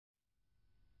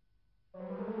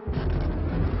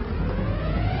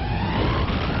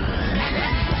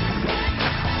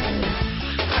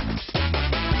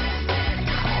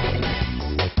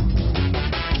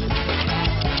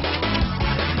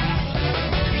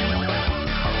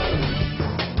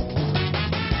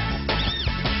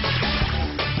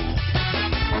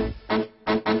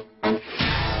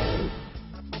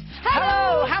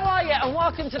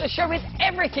show with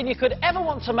everything you could ever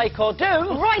want to make or do.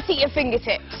 Right at your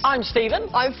fingertips. I'm Stephen.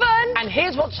 I'm Fearne. And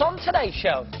here's what's on today's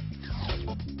show.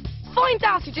 Find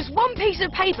out if just one piece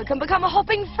of paper can become a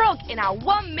hopping frog in our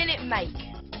 1-minute make.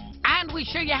 And we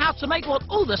show you how to make what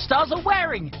all the stars are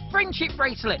wearing, friendship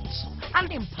bracelets.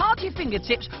 And in Party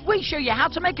Fingertips, we show you how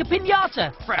to make a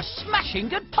piñata for a smashing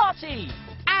good party.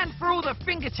 And for all the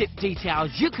fingertip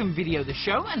details, you can video the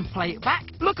show and play it back.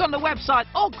 Look on the website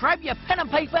or grab your pen and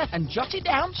paper and jot it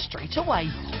down straight away.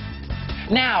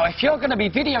 Now, if you're going to be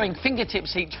videoing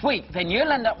fingertips each week, then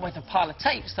you'll end up with a pile of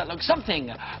tapes that look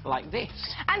something like this.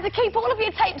 And to keep all of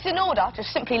your tapes in order, just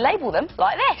simply label them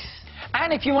like this.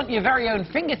 And if you want your very own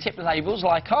fingertip labels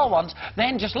like our ones,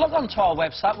 then just log on to our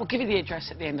website. We'll give you the address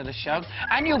at the end of the show,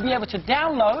 and you'll be able to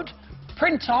download,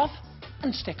 print off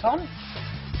and stick on.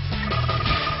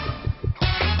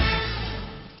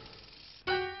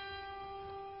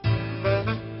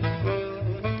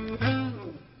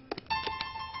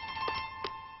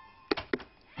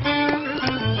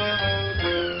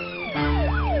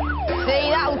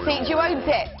 Teach you, won't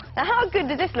it? Now, how good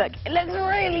does this look? It looks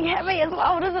really heavy as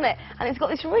well, doesn't it? And it's got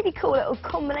this really cool little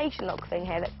combination lock thing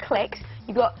here that clicks.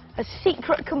 You've got a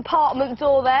secret compartment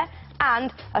door there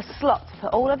and a slot to put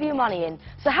all of your money in.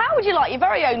 So how would you like your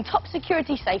very own top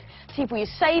security safe to keep all your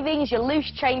savings, your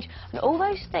loose change and all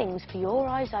those things for your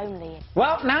eyes only?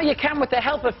 Well, now you can with the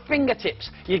help of fingertips.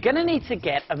 You're going to need to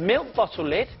get a milk bottle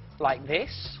lid like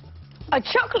this, a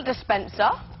chocolate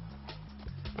dispenser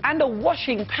and a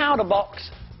washing powder box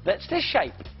that's this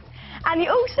shape. And you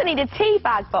also need a tea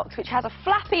bag box which has a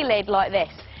flappy lid like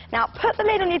this. Now put the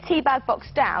lid on your tea bag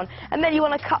box down and then you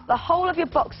want to cut the whole of your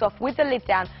box off with the lid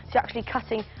down, so you're actually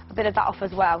cutting a bit of that off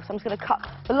as well. So I'm just going to cut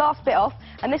the last bit off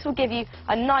and this will give you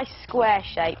a nice square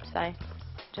shape. So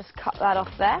just cut that off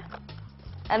there.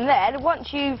 And then once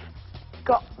you've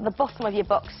got the bottom of your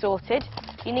box sorted,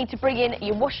 you need to bring in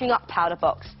your washing up powder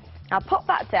box. Now pop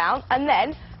that down and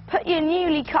then put your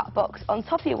newly cut box on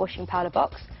top of your washing powder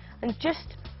box and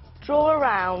just draw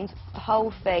around the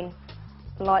whole thing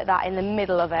like that in the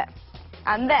middle of it.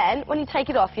 And then, when you take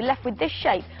it off, you're left with this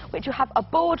shape, which will have a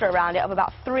border around it of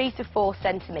about 3 to 4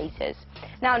 centimetres.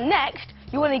 Now, next,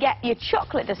 you want to get your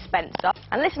chocolate dispenser,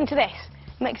 and listen to this.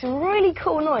 It makes a really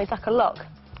cool noise, like a lock.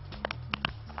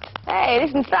 Hey,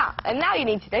 listen to that. And now you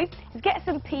need to do is get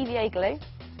some PVA glue,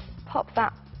 pop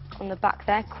that on the back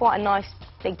there, quite a nice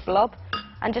big blob,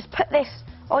 and just put this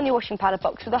on your washing powder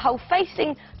box with the hole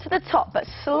facing to the top but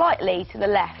slightly to the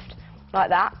left, like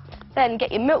that. Then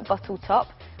get your milk bottle top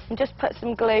and just put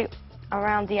some glue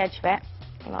around the edge of it,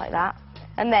 like that.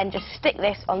 And then just stick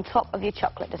this on top of your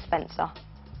chocolate dispenser.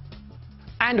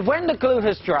 And when the glue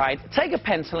has dried, take a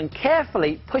pencil and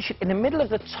carefully push it in the middle of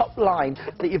the top line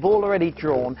that you've already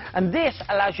drawn. And this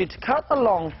allows you to cut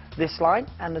along this line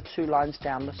and the 2 lines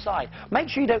down the side. Make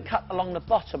sure you don't cut along the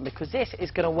bottom because this is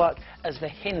going to work as the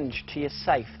hinge to your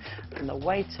safe. And the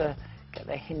way to get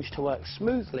the hinge to work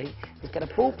smoothly is get a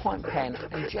ballpoint pen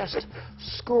and just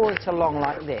scrawl it along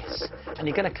like this. And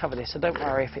you're going to cover this, so don't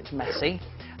worry if it's messy.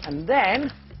 And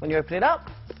then, when you open it up,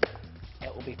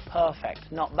 it will be perfect.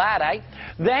 Not bad, eh?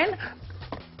 Then,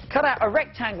 cut out a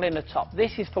rectangle in the top.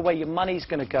 This is for where your money's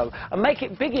going to go. And make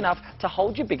it big enough to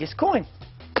hold your biggest coin.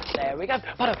 There we go.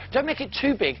 But don't make it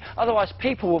too big, otherwise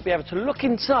people will be able to look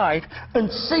inside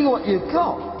and see what you've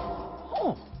got.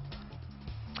 Oh.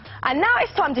 And now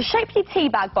it's time to shape your tea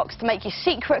bag box to make your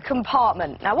secret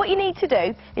compartment. Now what you need to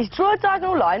do is draw a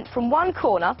diagonal line from one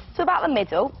corner to about the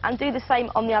middle and do the same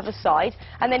on the other side,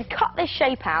 and then cut this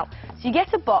shape out so you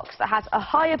get a box that has a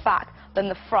higher back than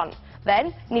the front.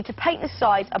 Then you need to paint the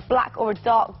sides a black or a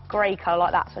dark grey colour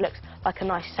like that, so it looks like a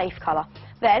nice safe colour.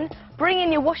 Then bring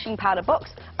in your washing powder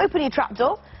box, open your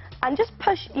trapdoor and just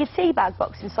push your tea bag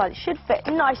box inside. It should fit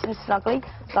nice and snugly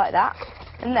like that.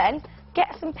 And then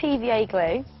get some PVA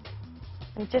glue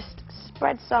and just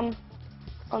spread some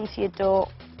onto your door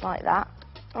like that,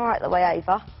 right the way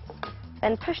over.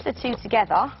 Then push the 2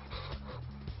 together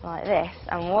like this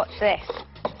and watch this.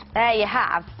 There you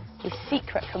have your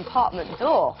secret compartment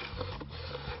door.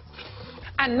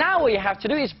 And now all you have to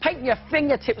do is paint your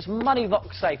fingertips money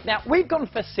box safe. Now, we've gone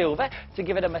for silver to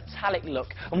give it a metallic look.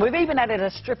 And we've even added a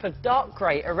strip of dark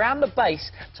grey around the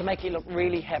base to make it look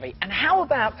really heavy. And how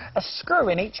about a screw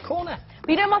in each corner? But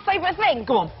you know my favourite thing?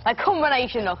 Go on. A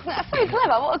combination lock. Isn't that so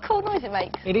clever? What a cool noise it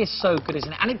makes. It is so good,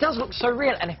 isn't it? And it does look so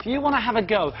real. And if you want to have a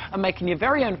go at making your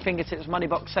very own fingertips money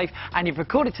box safe and you've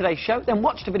recorded today's show, then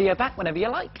watch the video back whenever you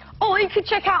like. Or you could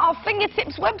check out our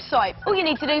fingertips website. All you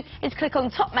need to do is click on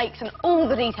top makes and all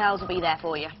the details will be there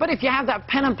for you. But if you have that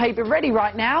pen and paper ready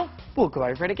right now, we'll go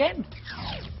over it again.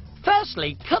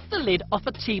 Firstly, cut the lid off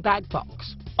a tea bag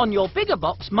box. On your bigger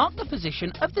box, mark the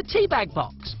position of the tea bag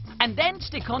box and then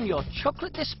stick on your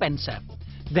chocolate dispenser.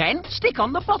 Then stick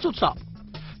on the bottle top.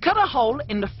 Cut a hole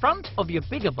in the front of your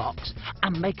bigger box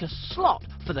and make a slot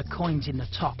for the coins in the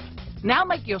top. Now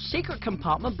make your secret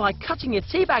compartment by cutting your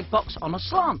tea bag box on a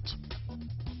slant.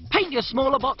 Paint your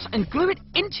smaller box and glue it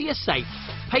into your safe.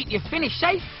 Paint your finished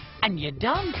safe and you're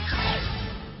done.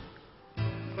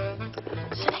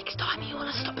 So next time you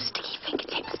want to stop sticky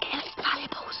fingertips getting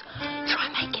valuables, try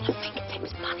making a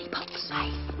fingertips money box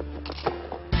safe.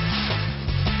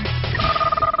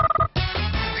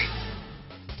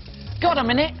 Got a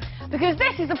minute? Because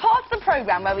this is the part of the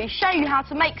programme where we show you how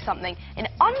to make something in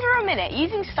under a minute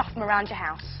using stuff from around your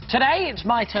house. Today it's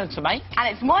my turn to make.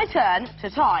 And it's my turn to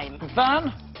time.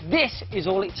 Fearne, this is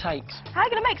all it takes. How are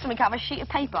you going to make something out of a sheet of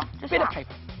paper? Just Bit of that?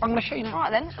 paper. I'm going to show you now. All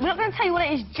right then, we're not going to tell you what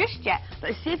it is just yet,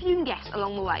 but let's see if you can guess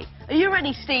along the way. Are you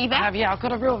ready, Stephen? I have, yeah, I've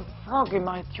got a real frog in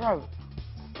my throat.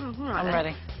 Oh, all right I'm then.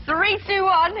 ready. 3, 2,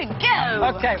 1,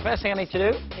 go! Okay, first thing I need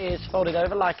to do is fold it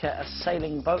over like a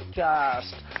sailing boat,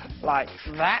 just like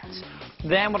that.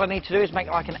 Then what I need to do is make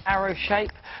like an arrow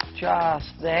shape, just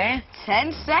there.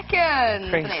 10 seconds.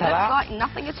 Bring And it that looks up. like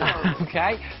nothing at all.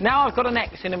 Okay, now I've got an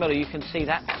X in the middle, you can see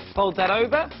that. Fold that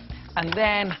over, and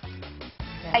then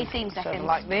 18 turn seconds.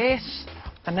 like this.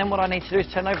 And then what I need to do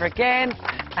is turn over again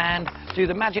and do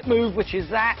the magic move, which is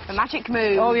that. The magic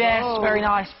move. Oh yes, Whoa. very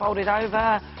nice. Fold it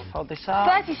over, fold this up.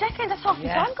 30 seconds, that's half the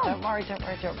Yeah, time gone. don't worry, don't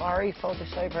worry, don't worry. Fold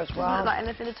this over as well. Doesn't look like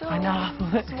anything at all. I know.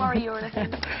 Not to worry you or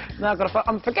anything. No, I've got to.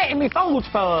 I'm forgetting my fold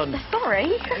phone.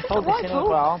 Sorry. Fold this in as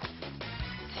well.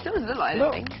 Still doesn't look like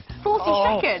Look. anything. 40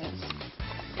 Oh. seconds.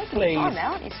 Taking Please. your time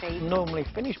now, aren't you, Steve? Normally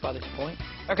finished by this point.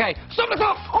 Okay, stop the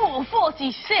clock. Oh,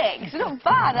 46. Not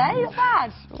bad, eh? Not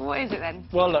bad. What is it then?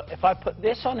 Well, look, if I put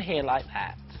this on here like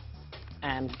that,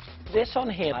 and this on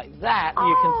here like that,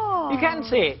 Oh. you can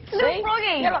see it. Little See?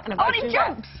 froggy. Yeah, look, and if Oh, I and it do that,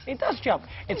 jumps. It does jump.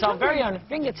 It's our very own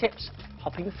fingertips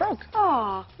hopping frog.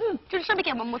 Oh. Just show me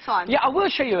again one more time. Yeah, I will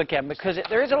show you again because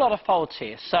there is a lot of folds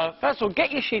here. So first of all,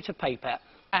 get your sheet of paper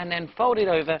and then fold it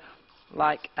over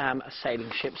like a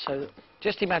sailing ship. So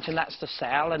just imagine that's the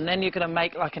sail, and then you're going to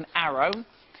make like an arrow.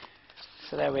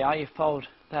 So there we are, you fold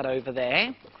that over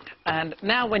there. And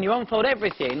now when you unfold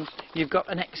everything, you've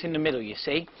got an X in the middle, you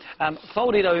see.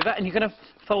 Fold it over, and you're going to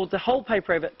fold the whole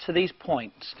paper over to these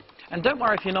points. And don't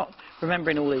worry if you're not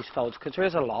remembering all these folds, because there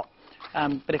is a lot.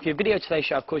 But if your video today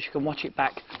show, of course, you can watch it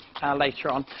back later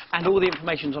on. And all the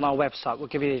information's on our website. We'll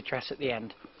give you the address at the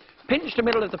end. Pinch the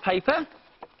middle of the paper,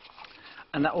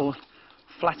 and that will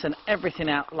flatten everything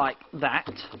out like that.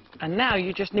 And now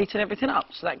you just neaten everything up.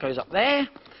 So that goes up there.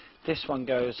 This one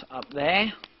goes up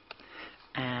there.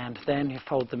 And then you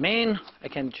fold them in.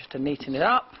 Again, just to neaten it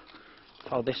up.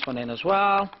 Fold this one in as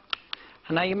well.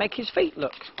 And now you make his feet,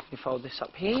 look. You fold this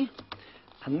up here.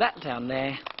 And that down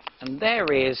there. And there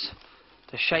is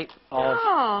the shape of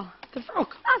the frog.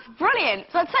 That's brilliant.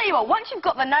 So I'll tell you what, once you've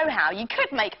got the know-how, you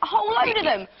could make a whole load of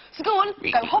them. So go on,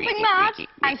 go hopping mad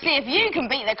and see if you can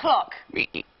beat the clock.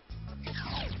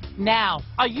 Now,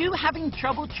 are you having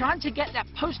trouble trying to get that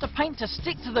poster paint to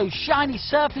stick to those shiny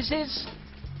surfaces?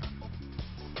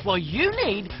 Well, you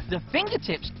need the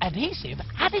Fingertips Adhesive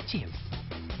Additive.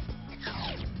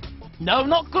 No,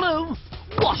 not glue.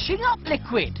 Washing up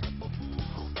liquid.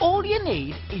 All you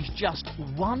need is just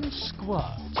one squirt.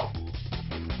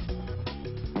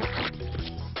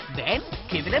 Then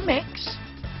give it a mix.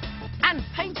 And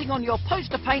painting on your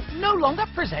poster paint no longer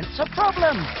presents a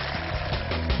problem.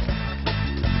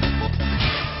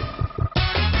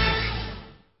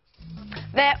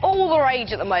 They're all the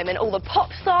rage at the moment. All the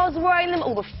pop stars are wearing them,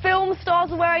 all the film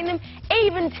stars are wearing them,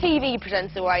 even TV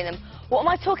presenters are wearing them. What am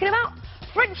I talking about?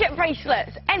 Friendship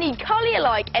bracelets. Any colour you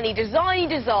like, any design you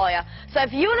desire. So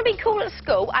if you want to be cool at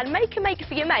school and make a maker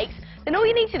for your mates, then all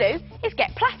you need to do is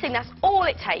get plaiting. That's all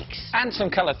it takes. And some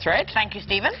coloured thread. Thank you,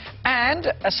 Stephen. And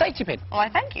a safety pin. Why,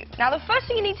 thank you. Now, the first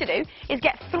thing you need to do is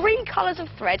get 3 colours of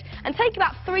thread and take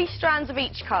about 3 strands of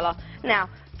each colour. Now,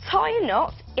 tie a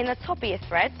knot in the top of your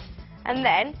threads and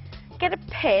then get a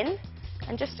pin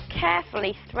and just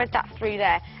carefully thread that through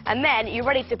there. And then you're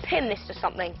ready to pin this to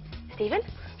something. Stephen?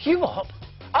 You up?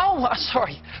 Oh,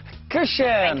 sorry. Cushion.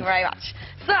 Thank you very much.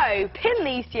 So, pin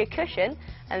these to your cushion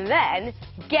and then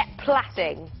get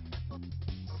plaiting.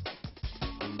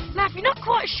 Now, if you're not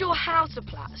quite sure how to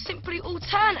plait, simply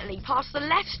alternately pass the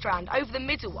left strand over the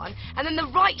middle one and then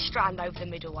the right strand over the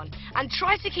middle one, and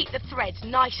try to keep the threads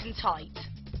nice and tight.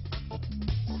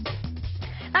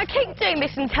 Now, keep doing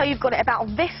this until you've got it about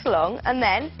this long, and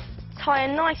then tie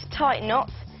a nice tight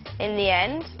knot in the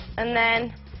end, and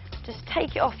then just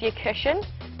take it off your cushion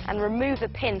and remove the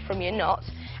pin from your knot.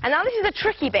 And now this is a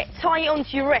tricky bit, tying it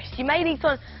onto your wrist. You may need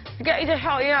to get you to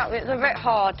help you out, it's a bit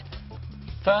hard.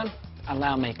 Fearne,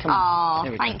 allow me, come on.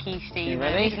 Oh, thank you, Steve. You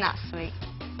ready? Isn't that sweet?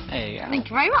 There you go. Thank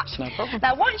you very much. No problem.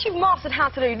 Now, once you've mastered how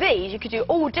to do these, you could do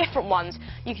all different ones.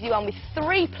 You could do one with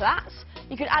 3 plaits,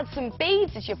 you could add some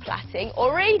beads as you're plaiting,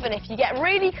 or even, if you get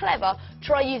really clever,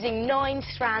 try using 9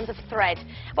 strands of thread.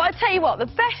 But I tell you what, the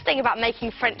best thing about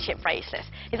making friendship bracelets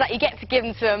is that you get to give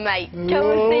them to a mate. Come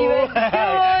on, Stephen.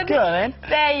 Good. Go on, then.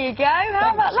 There you go.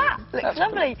 How about that? Looks That's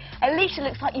lovely. At least it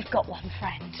looks like you've got one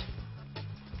friend.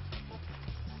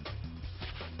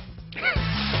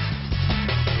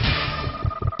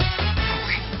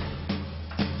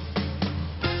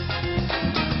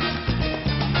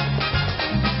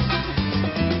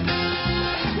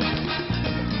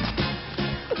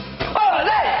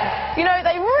 You know,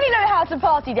 they really know how to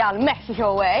party down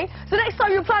Mexico way. So next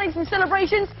time you're planning some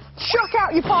celebrations, chuck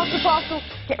out your parcel,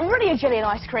 get ready a jelly and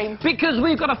ice cream. Because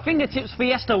we've got a fingertips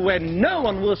fiesta where no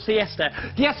one will siesta.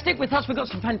 Yeah, stick with us, we've got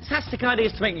some fantastic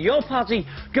ideas to make your party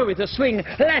go with the swing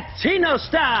Latino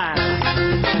style.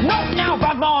 Not now,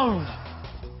 Babon!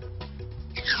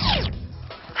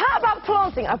 How about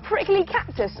planting a prickly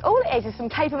cactus? All it is some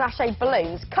paper-mache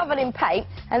balloons covered in paint,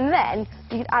 and then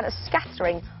you can add a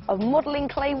scattering of modelling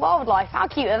clay wildlife. How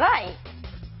cute are they?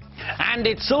 And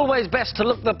it's always best to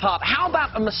look the part. How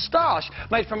about a moustache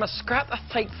made from a scrap of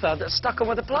fake fur that's stuck on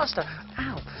with a plaster?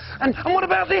 Ow. And what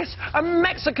about this? A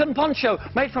Mexican poncho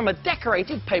made from a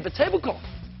decorated paper tablecloth.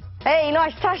 Hey,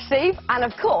 nice touch, Steve. And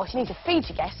of course, you need to feed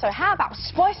your guests, so how about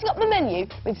spicing up the menu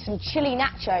with some chili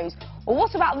nachos? Or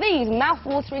what about these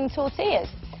mouth-watering tortillas?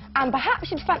 And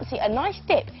perhaps you'd fancy a nice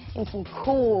dip in some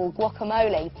cool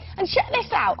guacamole. And check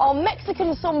this out, our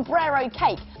Mexican sombrero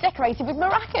cake, decorated with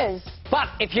maracas. But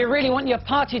if you really want your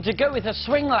party to go with a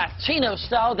swing Latino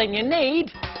style, then you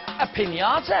need a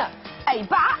piñata. A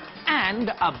bat. And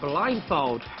a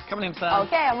blindfold. Coming in first.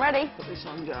 OK, I'm ready. Put this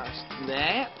on just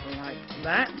there, like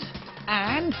that.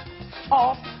 And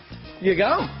off you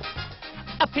go.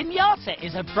 A piñata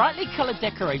is a brightly coloured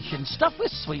decoration stuffed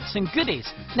with sweets and goodies.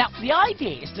 Now, the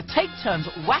idea is to take turns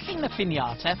whacking the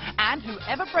piñata, and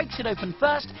whoever breaks it open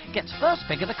first gets first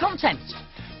pick of the contents.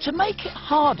 To make it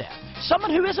harder, someone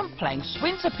who isn't playing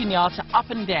swings a piñata up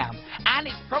and down, and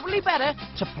it's probably better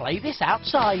to play this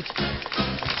outside. So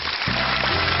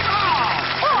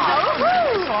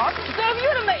if you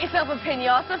want to make yourself a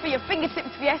piñata for your fingertips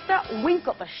fiesta, we've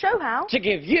got the show how. To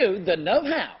give you the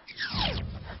know-how.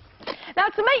 Now,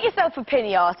 to make yourself a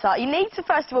piñata, you need to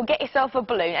first of all get yourself a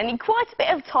balloon, and in quite a bit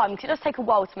of time, because it does take a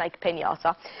while to make a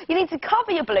piñata. You need to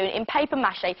cover your balloon in paper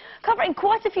mache, cover it in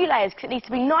quite a few layers because it needs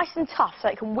to be nice and tough so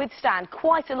it can withstand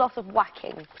quite a lot of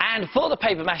whacking. And for the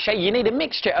paper mache, you need a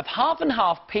mixture of half and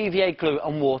half PVA glue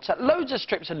and water, loads of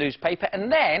strips of newspaper,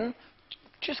 and then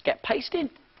just get pasting.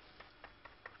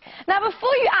 Now,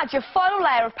 before you add your final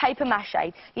layer of paper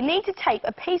mache, you need to tape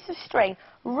a piece of string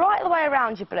right the way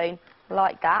around your balloon,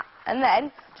 like that, and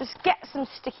then just get some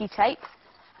sticky tape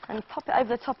and pop it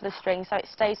over the top of the string so it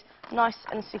stays nice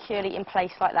and securely in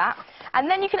place like that. And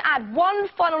then you can add one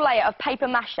final layer of paper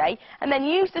mache and then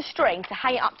use the string to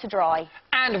hang it up to dry.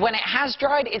 And when it has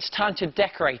dried, it's time to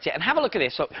decorate it. And have a look at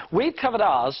this. Look, we've covered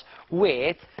ours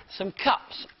with some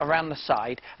cups around the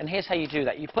side, and here's how you do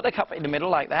that. You put the cup in the middle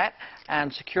like that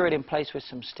and secure it in place with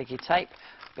some sticky tape.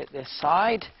 A bit this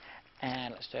side,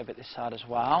 and let's do a bit this side as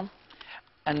well.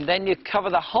 And then you cover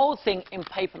the whole thing in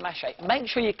paper mache. Make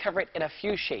sure you cover it in a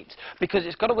few sheets because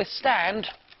it's got to withstand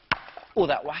all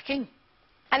that whacking.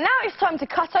 And now it's time to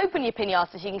cut open your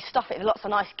piñata so you can stuff it with lots of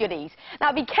nice goodies.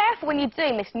 Now, be careful when you're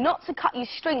doing this not to cut your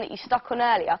string that you stuck on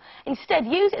earlier. Instead,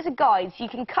 use it as a guide so you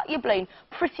can cut your balloon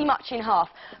pretty much in half.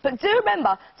 But do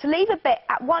remember to leave a bit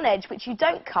at one edge which you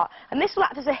don't cut, and this will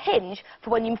act as a hinge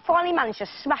for when you finally manage to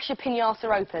smash your piñata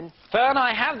open. Fearne,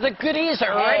 I have the goodies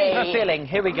ready for filling.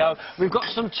 Here we go. We've got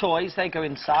some toys. They go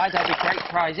inside. They'll be great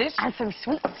prizes. And some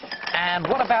sweets. And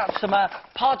what about some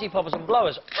party poppers and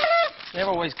blowers? They're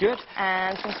always good.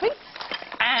 And some sweets.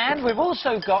 And we've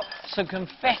also got some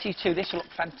confetti too. This will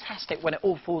look fantastic when it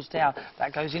all falls down.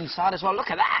 That goes inside as well. Look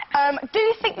at that. Do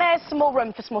you think there's some more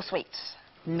room for some more sweets?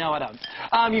 No, I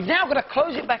don't. You've now got to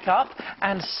close it back up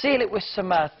and seal it with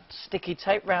some sticky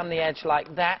tape around the edge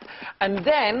like that. And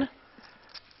then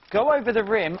go over the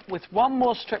rim with one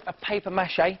more strip of paper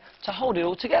mache to hold it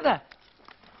all together.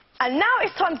 And now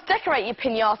it's time to decorate your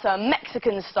piñata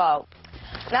Mexican style.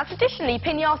 Now, traditionally,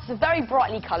 piñatas are very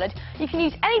brightly coloured. You can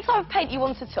use any type of paint you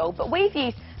want at all, but we've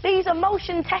used these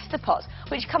emulsion tester pots,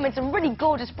 which come in some really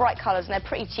gorgeous bright colours, and they're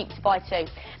pretty cheap to buy too.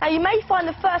 Now, you may find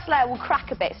the first layer will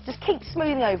crack a bit, so just keep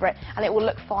smoothing over it, and it will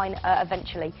look fine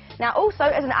eventually. Now, also,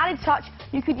 as an added touch,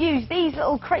 you could use these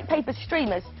little crepe paper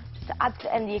streamers just to add to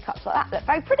the end of your cups like that. Look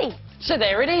very pretty. So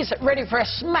there it is, ready for a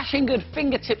smashing good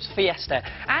fingertips fiesta.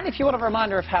 And if you want a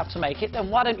reminder of how to make it, then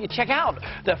why don't you check out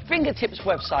the Fingertips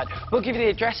website. We'll give you the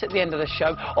address at the end of the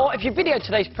show, or if you video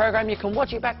today's programme, you can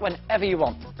watch it back whenever you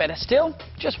want. Better still,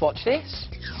 just watch this.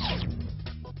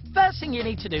 First thing you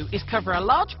need to do is cover a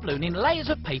large balloon in layers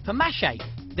of paper mache.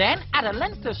 Then add a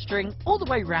length of string all the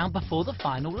way round before the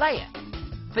final layer.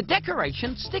 For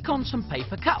decoration, stick on some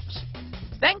paper cups.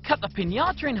 Then cut the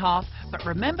piñata in half, but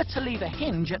remember to leave a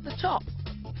hinge at the top.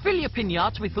 Fill your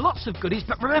piñata with lots of goodies,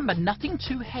 but remember, nothing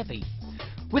too heavy.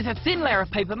 With a thin layer of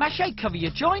paper mache, cover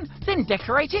your join, then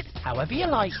decorate it however you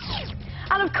like.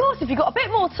 And of course, if you've got a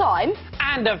bit more time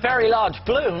And a very large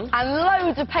balloon, and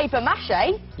loads of paper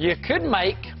mache, you could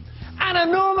make an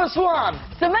enormous one.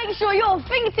 so make sure your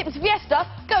Fingertips fiesta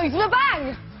goes with a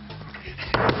bang.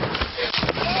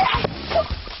 Yes!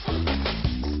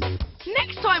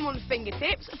 Next time on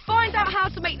Fingertips, find out how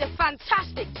to make the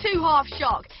fantastic two-half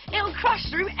shark. It'll crush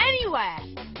through anywhere.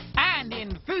 And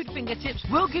in Food Fingertips,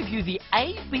 we'll give you the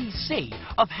ABC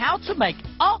of how to make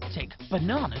Arctic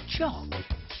banana chalk.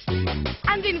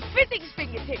 And in Physics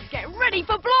Fingertips, get ready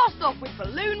for blast-off with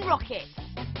balloon rockets.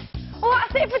 Well,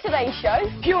 that's it for today's show.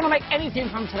 If you want to make anything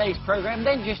from today's programme,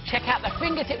 then just check out the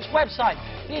Fingertips website.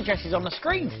 The address is on the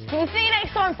screen. We'll see you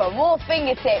next time for more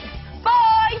Fingertips.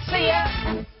 Bye! See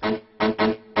ya!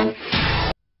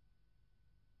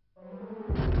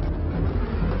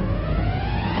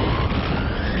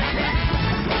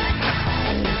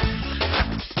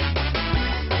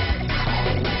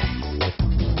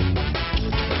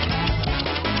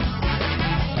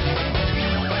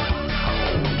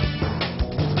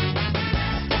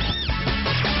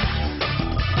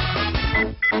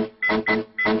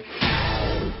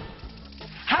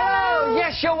 Hello!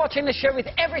 Yes, you're watching the show with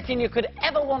everything you could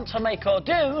ever want to make or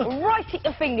do. Right at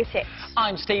your fingertips.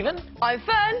 I'm Stephen, I'm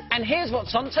Fearne. and here's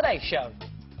what's on today's show.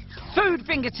 Food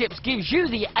Fingertips gives you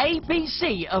the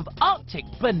ABC of Arctic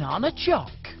banana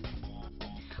chalk.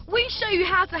 We show you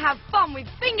how to have fun with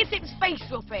Fingertips face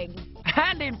swapping.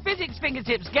 And in Physics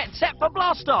Fingertips, get set for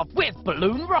blast-off with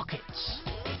balloon rockets.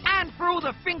 And for all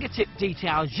the fingertip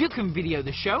details, you can video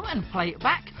the show and play it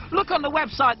back. Look on the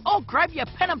website or grab your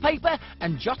pen and paper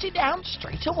and jot it down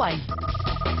straight away.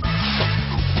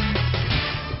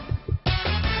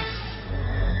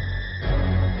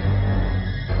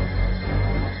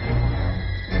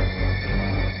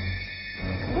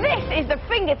 This is the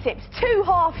Fingertips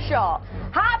two-half shark.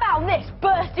 How about this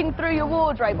bursting through your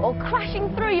wardrobe or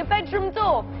crashing through your bedroom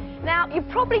door? Now, you're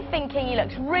probably thinking he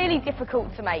looks really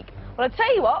difficult to make. Well, I'll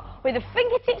tell you what, with the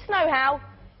Fingertips know-how,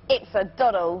 it's a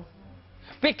doddle.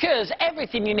 Because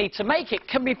everything you need to make it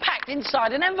can be packed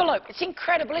inside an envelope. It's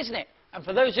incredible, isn't it? And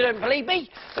for those who don't believe me,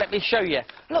 let me show you.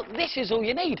 Look, this is all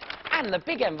you need, and the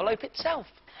big envelope itself.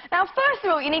 Now, first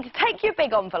of all, you need to take your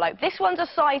big envelope. This one's a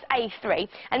size A3,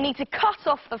 and need to cut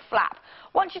off the flap.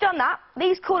 Once you've done that,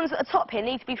 these corners at the top here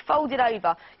need to be folded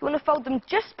over. You want to fold them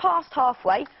just past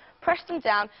halfway, press them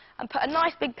down, and put a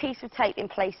nice big piece of tape in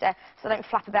place there so they don't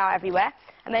flap about everywhere.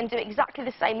 And then do exactly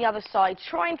the same the other side.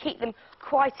 Try and keep them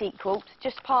quite equal,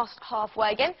 just past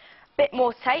halfway again. Bit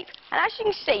more tape, and as you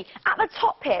can see, at the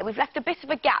top here, we've left a bit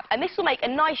of a gap, and this will make a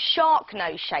nice shark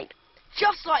nose shape.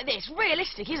 Just like this.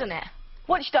 Realistic, isn't it?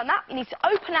 Once you've done that, you need to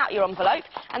open out your envelope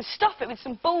and stuff it with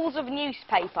some balls of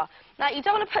newspaper. Now, you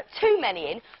don't want to put too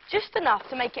many in, just enough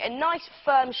to make it a nice,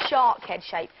 firm shark head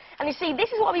shape. And you see,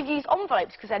 this is why we've used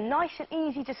envelopes, because they're nice and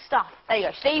easy to stuff. There you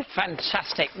go, Steve.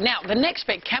 Fantastic. Now, the next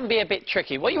bit can be a bit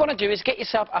tricky. What you want to do is get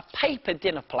yourself a paper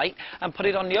dinner plate and put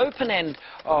it on the open end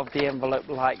of the envelope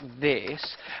like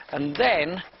this, and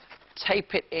then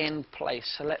tape it in place.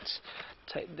 So let's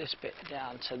take this bit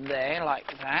down to there,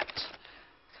 like that.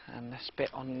 And this bit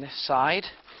on this side.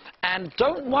 And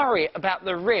don't worry about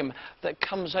the rim that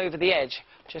comes over the edge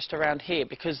just around here,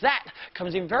 because that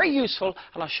comes in very useful,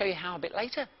 and I'll show you how a bit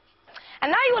later. And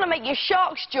now you want to make your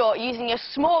shark's jaw using your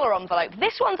smaller envelope.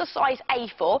 This one's a size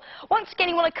A4. Once again,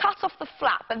 you want to cut off the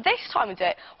flap, but this time we do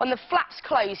it when the flap's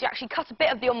closed. You actually cut a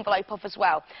bit of the envelope off as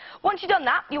well. Once you've done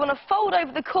that, you want to fold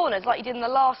over the corners like you did in the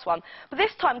last one, but this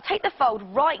time take the fold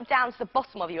right down to the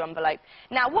bottom of your envelope.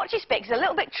 Now, watch this bit, 'cause it's a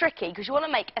little bit tricky, because you want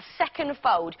to make a second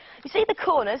fold. You see the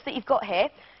corners that you've got here?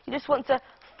 You just want to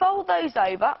fold those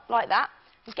over like that,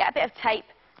 and get a bit of tape,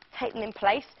 tape them in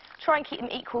place. Try and keep them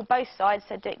equal both sides,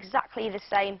 so do exactly the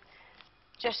same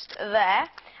just there.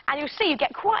 And you'll see you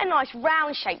get quite a nice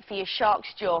round shape for your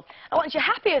shark's jaw. And once you're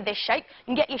happy with this shape, you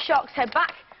can get your shark's head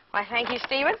back. Why, thank you,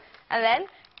 Stephen. And then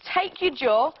take your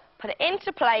jaw, put it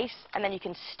into place, and then you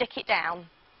can stick it down.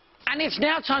 And it's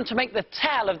now time to make the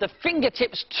tail of the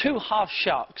fingertips 2-half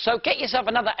shark. So get yourself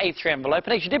another A3 envelope,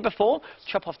 and as you did before,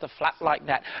 chop off the flap like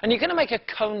that. And you're going to make a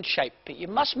cone shape, but you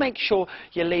must make sure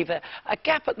you leave a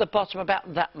gap at the bottom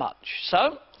about that much.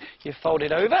 So you fold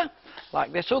it over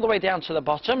like this all the way down to the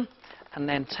bottom, and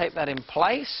then tape that in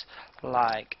place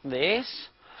like this.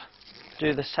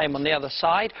 Do the same on the other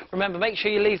side. Remember, make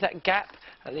sure you leave that gap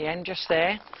at the end just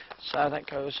there. So that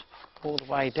goes all the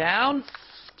way down.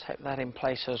 Tape that in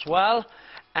place as well.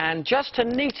 And just to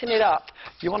neaten it up,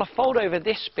 you want to fold over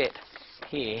this bit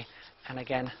here. And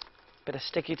again, a bit of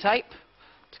sticky tape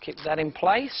to keep that in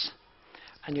place.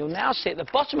 And you'll now see at the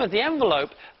bottom of the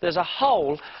envelope, there's a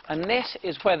hole, and this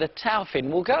is where the tail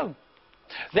fin will go.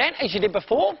 Then, as you did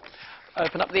before,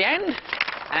 open up the end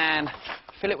and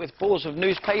fill it with balls of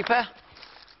newspaper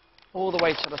all the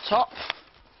way to the top.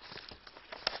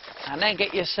 And then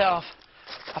get yourself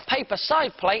a paper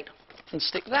side plate and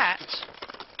stick that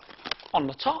on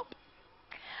the top.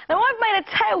 Now I've made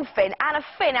a tail fin and a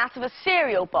fin out of a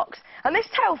cereal box, and this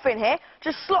tail fin here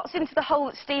just slots into the hole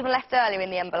that Stephen left earlier in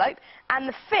the envelope, and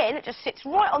the fin just sits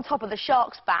right on top of the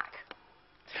shark's back.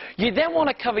 You then want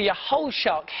to cover your whole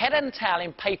shark head and tail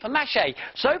in paper mache.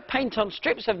 So paint on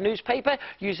strips of newspaper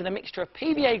using a mixture of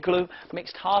PVA glue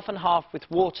mixed half and half with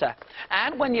water.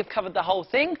 And when you've covered the whole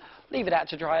thing, leave it out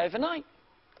to dry overnight.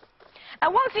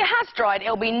 And once it has dried,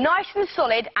 it'll be nice and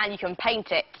solid and you can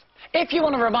paint it. If you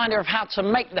want a reminder of how to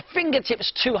make the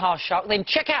fingertips 2-half shark, then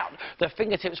check out the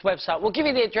Fingertips website. We'll give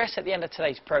you the address at the end of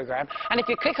today's programme. And if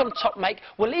you click on Top Make,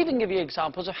 we'll even give you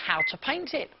examples of how to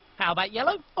paint it. How about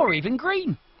yellow or even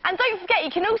green? And don't forget,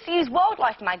 you can also use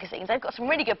wildlife magazines. They've got some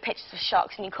really good pictures of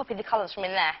sharks, and you copy the colours from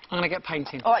in there. I'm going to get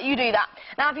painting. All right, you do that.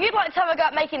 Now, if you'd like to have a go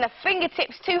at making the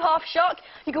Fingertips 2-half shark,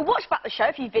 you can watch back the show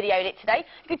if you videoed it today.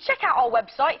 You can check out our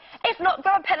website. If not,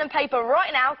 grab a pen and paper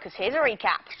right now, because here's a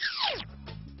recap.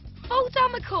 Fold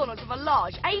down the corners of a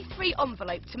large A3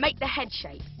 envelope to make the head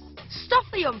shape. Stuff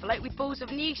the envelope with balls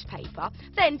of newspaper,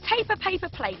 then tape a paper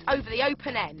plate over the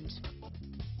open end.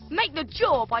 Make the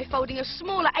jaw by folding a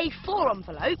smaller A4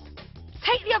 envelope.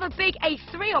 Take the other big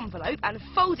A3 envelope and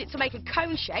fold it to make a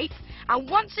cone shape, and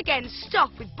once again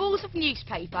stuff with balls of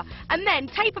newspaper and then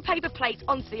tape a paper plate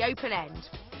onto the open end.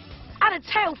 Add a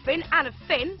tail fin and a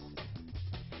fin.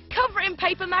 Cover it in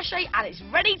paper mache and it's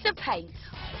ready to paint.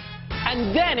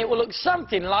 And then it will look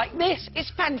something like this.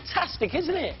 It's fantastic,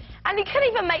 isn't it? And you can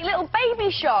even make little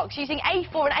baby sharks using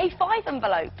A4 and A5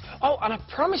 envelopes. Oh, and I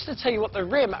promised to tell you what the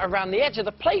rim around the edge of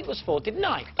the plate was for, didn't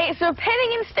I? It's for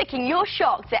pinning and sticking your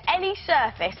shark to any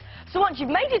surface. So once you've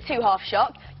made your 2-half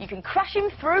shark, you can crash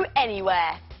him through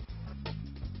anywhere.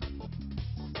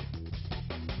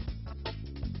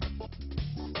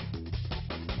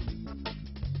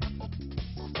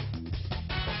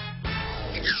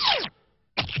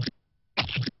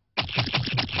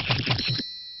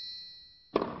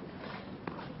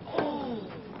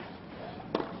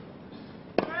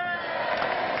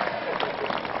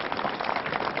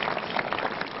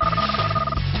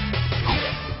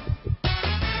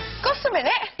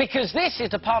 Because this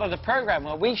is the part of the programme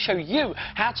where we show you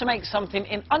how to make something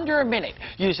in under a minute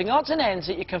using odds and ends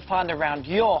that you can find around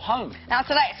your home. Now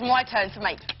today it's my turn to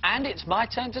make. And it's my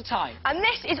turn to time. And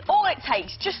this is all it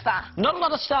takes, just that. Not a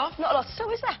lot of stuff. Not a lot,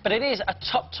 so is there? But it is a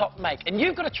top make. And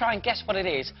you've got to try and guess what it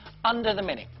is under the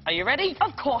minute. Are you ready?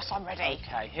 Of course I'm ready.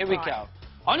 OK, here we go.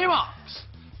 On your marks.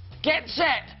 Get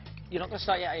set. You're not going to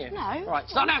start yet, are you? No. Right,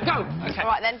 start now, go. OK. All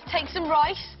right then, take some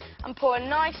rice and pour a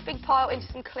nice big pile into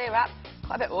some clear wrap.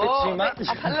 Quite a bit more. Bit too much.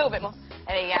 I'll put a little bit more.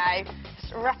 There you go.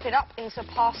 Just wrap it up into a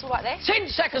parcel like this. 10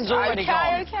 seconds already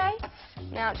gone.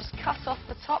 OK. Now just cut off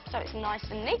the top so it's nice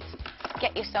and neat.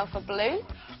 Get yourself a balloon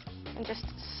and just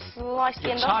slice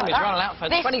the end off like that. Your time is running out for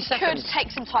 20 seconds. This could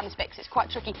take some time to fix. It's quite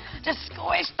tricky. Just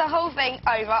squish the whole thing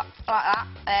over like that.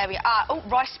 There we are. Oh,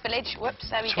 rice spillage. Whoops,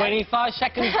 there we go. 25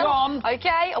 seconds gone. OK,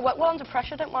 I'll work well under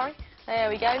pressure, don't worry. There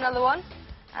we go, another one.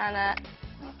 And,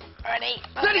 ready.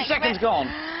 30 seconds gone.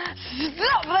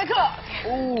 Stop the clock.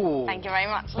 Ooh. Thank you very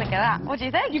much. Look at that. What do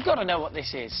you think? You've got to know what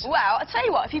this is. Well, I'll tell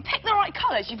you what, if you pick the right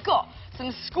colours, you've got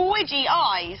some squidgy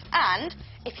eyes. And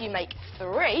if you make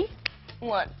 3,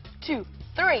 1, 2,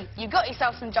 3, you've got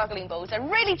yourself some juggling balls. They're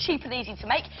really cheap and easy to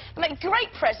make. They make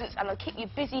great presents and they'll keep you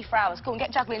busy for hours. Go on,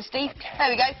 get juggling, Steve. Okay. There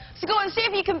we go. So go and see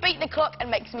if you can beat the clock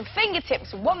and make some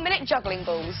fingertips 1-minute juggling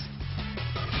balls.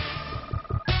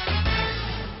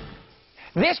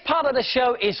 This part of the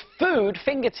show is Food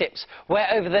Fingertips, where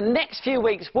over the next few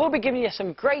weeks we'll be giving you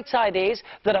some great ideas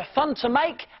that are fun to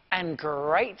make and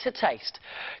great to taste.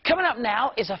 Coming up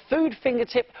now is a food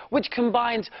fingertip which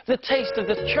combines the taste of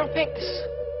the tropics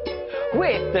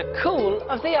with the cool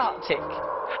of the Arctic.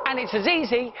 And it's as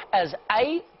easy as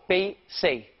A, B,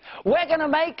 C. We're going to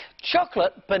make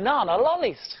chocolate banana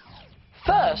lollies.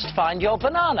 First, find your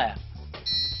banana.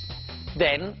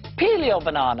 Then, peel your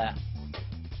banana.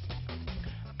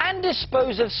 And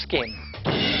dispose of skin.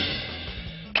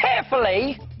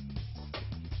 Carefully.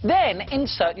 Then,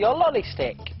 insert your lolly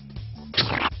stick.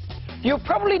 You'll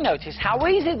probably notice how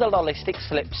easy the lolly stick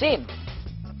slips in.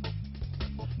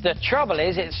 The trouble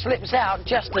is, it slips out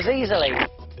just as easily.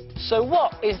 So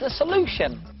what is the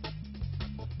solution?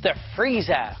 The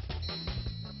freezer.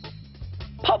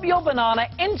 Pop your banana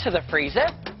into the freezer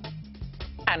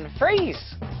and freeze.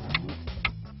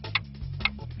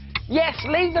 Yes,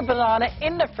 leave the banana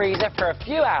in the freezer for a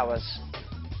few hours.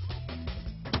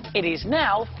 It is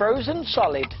now frozen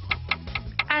solid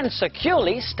and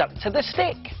securely stuck to the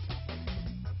stick.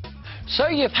 So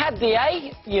you've had the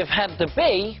A, you've had the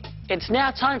B, it's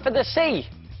now time for the C,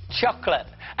 chocolate.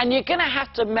 And you're going to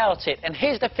have to melt it, and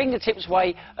here's the fingertips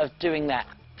way of doing that.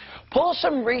 Pour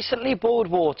some recently boiled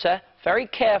water very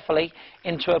carefully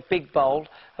into a big bowl,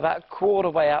 about a quarter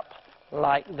way up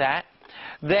like that.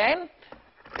 Then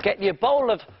get your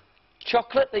bowl of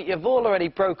chocolate that you've already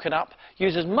broken up,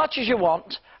 use as much as you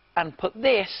want, and put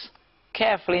this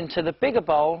carefully into the bigger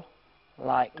bowl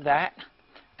like that.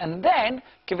 And then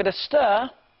give it a stir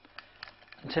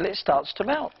until it starts to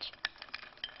melt.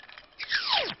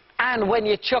 And when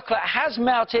your chocolate has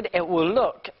melted, it will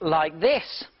look like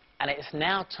this. And it's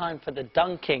now time for the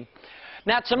dunking.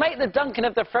 Now, to make the dunking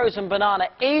of the frozen banana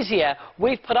easier,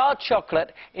 we've put our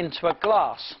chocolate into a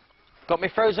glass. Got me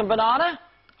frozen banana?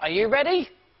 Are you ready?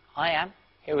 I am.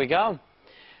 Here we go.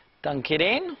 Dunk it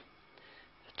in.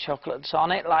 The chocolate's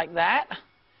on it like that.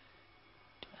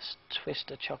 Just twist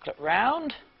the chocolate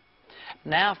round.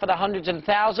 Now for the hundreds and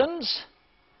thousands.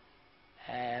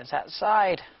 There's that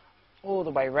side. All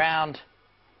the way round.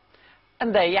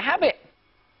 And there you have it.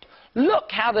 Look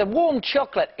how the warm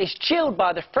chocolate is chilled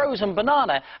by the frozen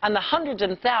banana and the hundreds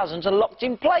and thousands are locked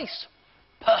in place.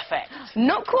 Perfect.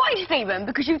 Not quite, Stephen,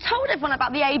 because you told everyone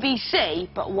about the ABC,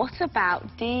 but what about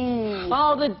D?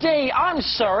 Oh, the D. I'm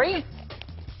sorry.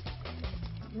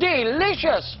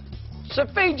 Delicious. So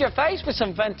feed your face with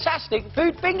some fantastic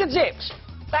food fingertips.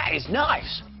 That is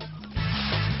nice.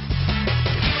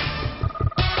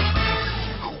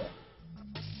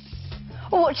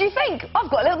 Well, what do you think?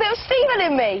 I've got a little bit of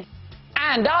Stephen in me.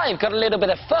 And I've got a little bit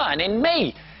of fun in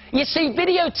me. You see,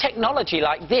 video technology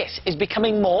like this is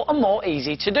becoming more and more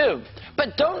easy to do.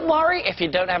 But don't worry if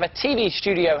you don't have a TV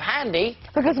studio handy.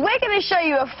 Because we're going to show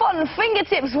you a fun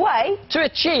fingertips way to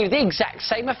achieve the exact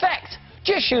same effect,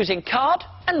 just using card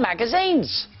and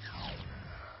magazines.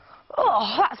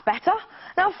 Oh, that's better.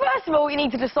 Now, first of all, you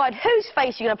need to decide whose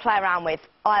face you're going to play around with.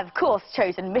 I, of course,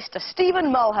 chosen Mr. Stephen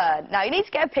Mulhern. Now, you need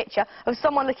to get a picture of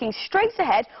someone looking straight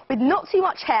ahead with not too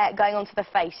much hair going onto the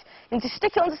face. You need to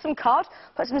stick it onto some card,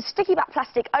 put some sticky back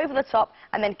plastic over the top,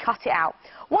 and then cut it out.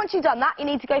 Once you've done that, you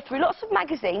need to go through lots of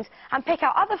magazines and pick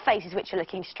out other faces which are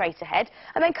looking straight ahead,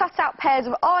 and then cut out pairs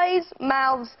of eyes,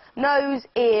 mouths, nose,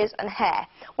 ears, and hair.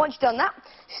 Once you've done that,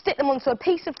 stick them onto a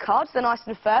piece of card so they're nice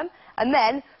and firm, and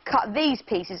then cut these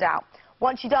pieces out.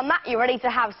 Once you've done that, you're ready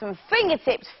to have some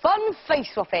fingertips fun face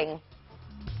swapping.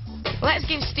 Let's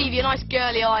give Stevie a nice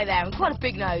girly eye there, and quite a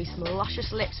big nose. Some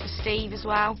luscious lips for Steve as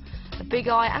well. A big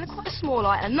eye and quite a small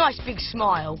eye, and a nice big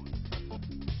smile.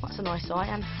 That's a nice eye.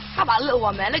 And how about a little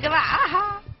one there? Look at that.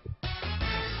 Aha!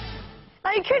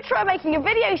 Now, you could try making a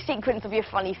video sequence of your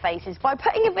funny faces by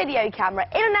putting a video camera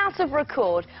in and out of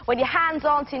record when your hands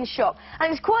aren't in shot.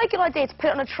 And it's quite a good idea to put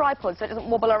it on a tripod so it doesn't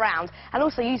wobble around, and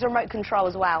also use a remote control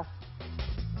as well.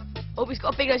 Oh, he's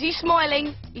got a big nose. He's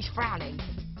smiling. He's frowning.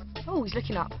 Oh, he's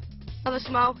looking up. Another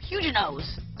smile. Huge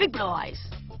nose. Big blue eyes.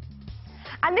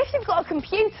 And if you've got a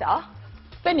computer,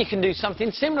 then you can do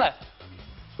something similar.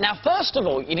 Now, first of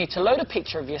all, you need to load a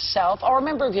picture of yourself or a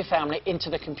member of your family into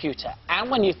the computer.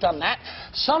 And when you've done that,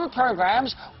 some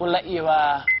programs will let you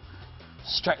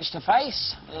stretch the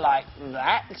face like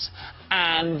that.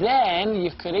 And then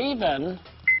you could even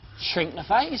shrink the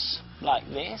face like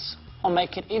this. or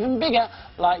make it even bigger,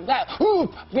 like that. Ooh,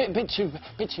 bit too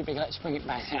big. Let's bring it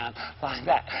back down, like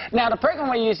that. Now, the program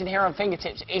we're using here on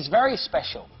Fingertips is very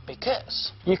special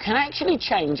because you can actually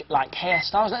change, like,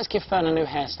 hairstyles. Let's give Fearne a new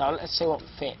hairstyle. Let's see what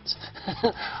fits.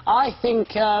 I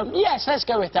think, yes, let's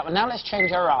go with that one. Now let's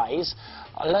change her eyes.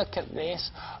 Look at this.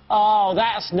 Oh,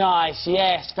 that's nice.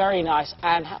 Yes, very nice.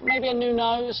 And maybe a new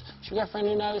nose. Should we go for a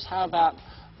new nose? How about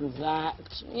that?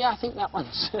 Yeah, I think that one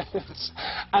suits.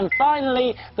 And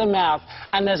finally, the mouth.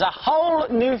 And there's a whole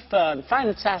new Fearne.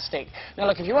 Fantastic. Now,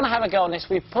 look, if you want to have a go on this,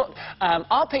 we've put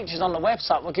our pictures on the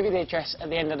website. We'll give you the address at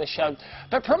the end of the show.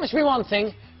 But promise me one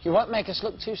thing. You won't make us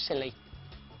look too silly.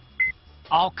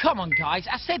 Oh, come on, guys.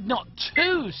 I said not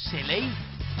too silly.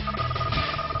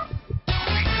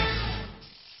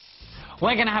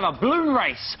 We're going to have a balloon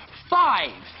race. 5,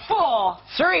 4,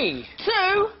 3,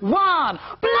 2, 1.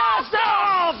 Blast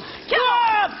off!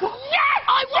 Yes! Yes!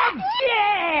 I won!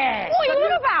 Yes! What are you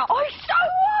on about? I so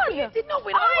won! You did not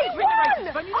win. I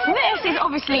won! This is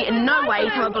obviously in no way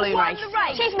to a balloon race. Excuse me.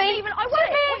 Excuse me.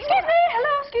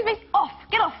 Hello. Excuse me. Off.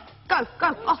 Get off. Go.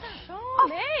 Off.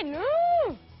 Off.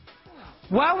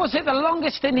 Well, was it the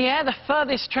longest in the air, the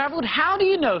furthest travelled? How do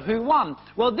you know who won?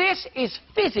 Well, this is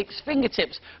Physics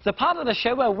Fingertips, the part of the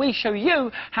show where we show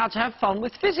you how to have fun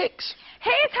with physics.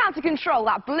 Here's how to control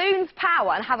that balloon's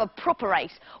power and have a proper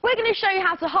race. We're going to show you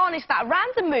how to harness that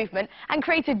random movement and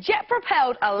create a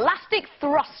jet-propelled elastic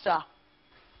thruster.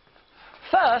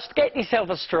 First, get yourself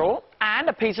a straw and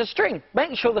a piece of string.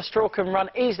 Make sure the straw can run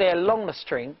easily along the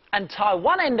string and tie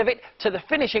one end of it to the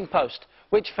finishing post,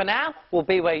 which for now will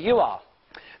be where you are.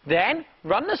 Then,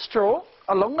 run the straw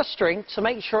along the string to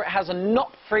make sure it has a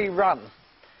knot-free run.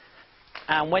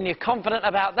 And when you're confident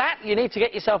about that, you need to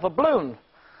get yourself a balloon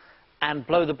and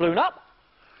blow the balloon up.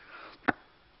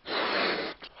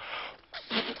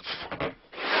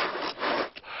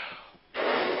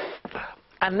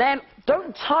 And then,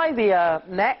 don't tie the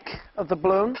neck of the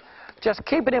balloon, just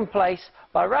keep it in place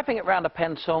by wrapping it around a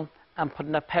pencil and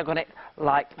putting a peg on it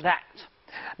like that.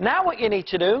 Now what you need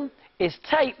to do is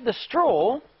tape the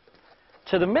straw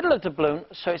to the middle of the balloon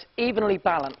so it's evenly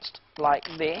balanced, like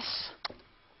this.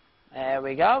 There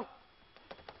we go.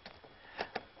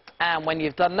 And when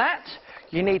you've done that,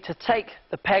 you need to take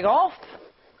the peg off.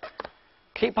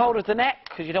 Keep hold of the neck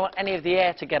because you don't want any of the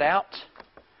air to get out.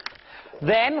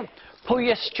 Then pull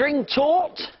your string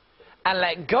taut and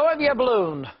let go of your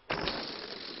balloon.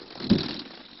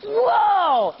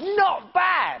 Whoa, not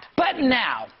bad. But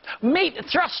now, meet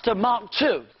Thruster Mark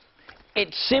II.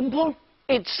 It's simple,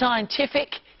 it's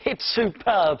scientific, it's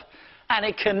superb, and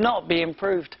it cannot be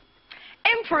improved.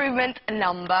 Improvement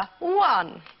number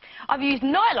 1. I've used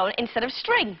nylon instead of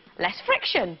string, less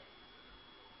friction.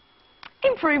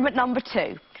 Improvement number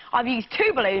 2. I've used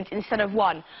 2 balloons instead of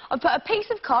 1. I've put a piece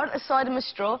of card at the side of my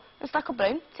straw and stuck a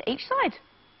balloon to each side.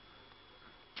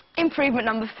 Improvement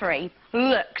number 3.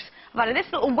 Looks. I've added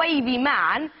this little wavy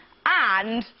man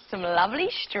and some lovely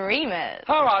streamers.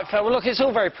 All right, Phil, well, look, it's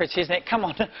all very pretty, isn't it? Come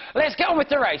on, let's get on with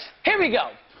the race. Here we go.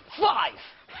 5,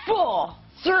 4,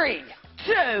 3,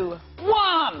 2,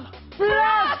 1.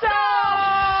 Blast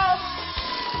off!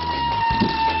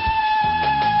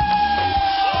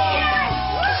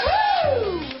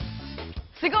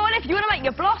 So go on, if you want to make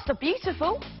your blaster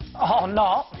beautiful. Oh,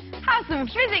 not. Have some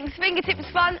Physics Fingertips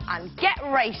fun and get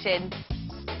racing.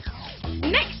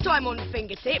 Next time on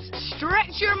Fingertips,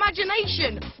 stretch your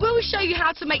imagination. We'll show you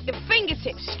how to make the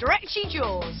fingertips stretchy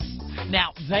jaws.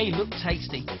 Now, they look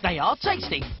tasty. They are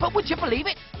tasty. But would you believe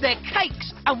it? They're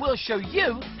cakes. And we'll show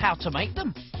you how to make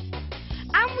them.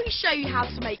 And we show you how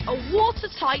to make a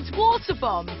watertight water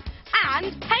bomb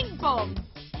and paint bomb.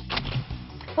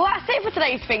 Well, that's it for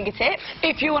today's Fingertips.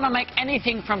 If you want to make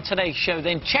anything from today's show,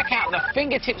 then check out the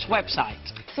Fingertips website.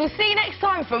 So we'll see you next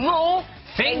time for more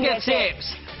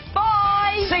Fingertips.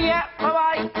 Bye! See ya!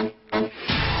 Bye-bye!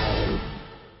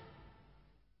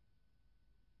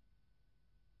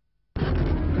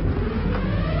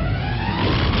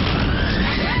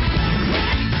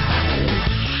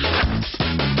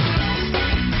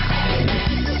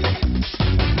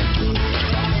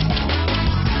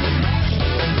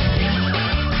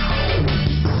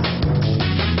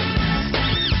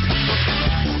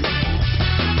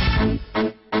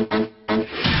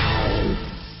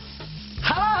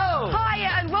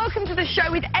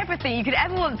 You could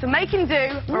ever want to make and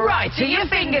do right to your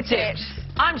fingertips.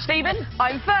 I'm Stephen.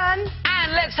 I'm Fearne.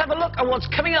 And let's have a look at what's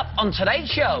coming up on today's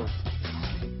show.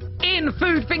 In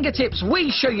Food Fingertips,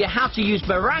 we show you how to use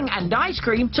meringue and ice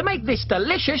cream to make this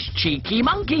delicious cheeky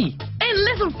monkey. in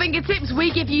Little Fingertips,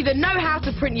 we give you the know-how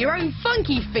to print your own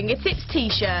funky fingertips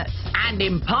t-shirts. And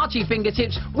in Party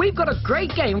Fingertips, we've got a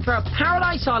great game for a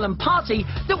Paradise Island party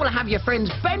that will have your friends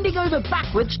bending over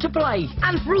backwards to play.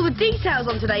 And for all the details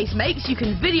on today's makes, you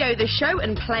can video the show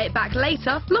and play it back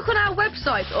later. Look on our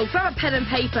website or grab a pen and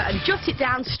paper and jot it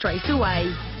down straight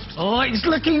away. Oh, it's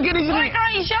looking good, isn't What a it?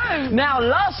 great show! Now,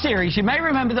 last series, you may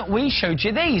remember that we showed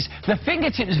you these, the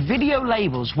Fingertips video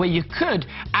labels, where you could,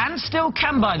 and still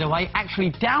can, by the way,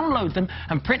 actually download them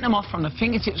and print them off from the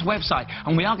Fingertips website.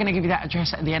 And we are going to give you that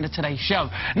address at the end of today's show.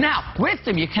 Now, with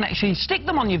them, you can actually stick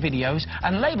them on your videos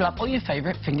and label up all your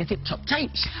favourite fingertip top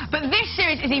tapes. But this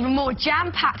series is even more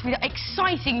jam-packed with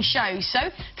exciting shows. So,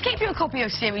 to keep you a copy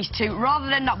of Series 2, rather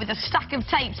than end up with a stack of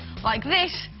tapes like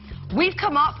this, we've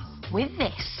come up with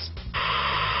this.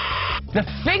 The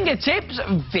Fingertips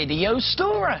Video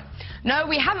Storer. No,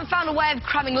 we haven't found a way of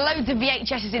cramming loads of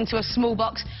VHSs into a small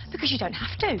box, because you don't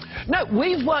have to. No,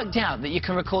 we've worked out that you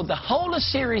can record the whole of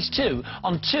Series 2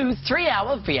 on 2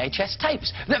 3-hour VHS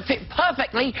tapes that fit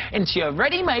perfectly into your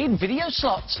ready-made video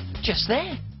slots just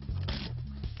there.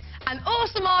 An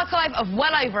awesome archive of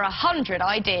well over 100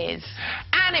 ideas.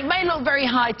 And it may look very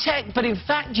high-tech, but in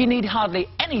fact you need hardly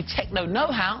any techno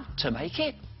know-how to make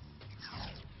it.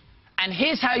 And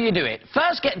here's how you do it.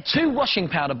 First, get 2 washing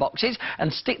powder boxes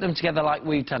and stick them together like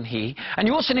we've done here. And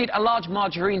you also need a large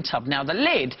margarine tub. Now, the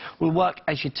lid will work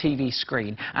as your TV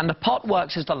screen, and the pot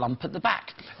works as the lump at the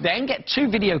back. Then get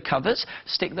 2 video covers,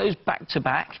 stick those back to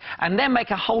back, and then make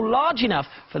a hole large enough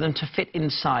for them to fit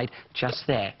inside just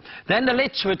there. Then the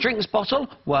lid to a drinks bottle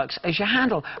works as your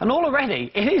handle. And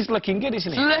already, it is looking good,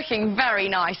 isn't it? It's looking very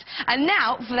nice. And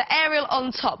now, for the aerial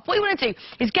on top, what you want to do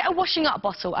is get a washing up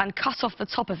bottle and cut off the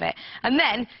top of it. And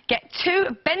then get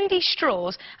 2 bendy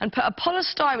straws and put a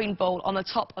polystyrene ball on the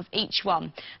top of each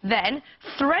one. Then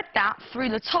thread that through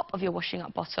the top of your washing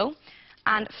up bottle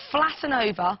and flatten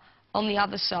over on the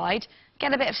other side.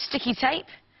 Get a bit of sticky tape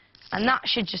and that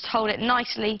should just hold it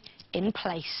nicely in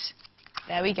place.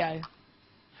 There we go.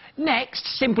 Next,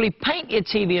 simply paint your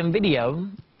TV and video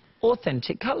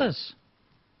authentic colours.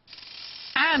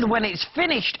 And when it's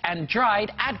finished and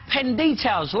dried, add pen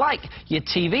details like your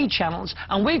TV channels.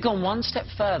 And we've gone one step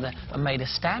further and made a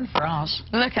stand for ours.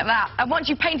 Look at that. And once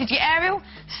you've painted your aerial,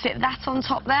 sit that on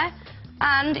top there.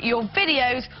 And your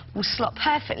videos will slot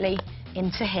perfectly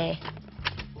into here.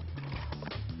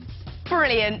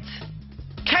 Brilliant.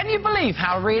 Can you believe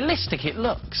how realistic it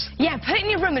looks? Yeah, put it in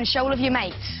your room and show all of your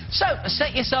mates. So,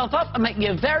 set yourself up and make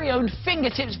your very own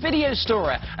Fingertips video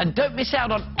storer. And don't miss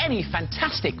out on any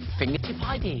fantastic fingertip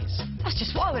ideas. That's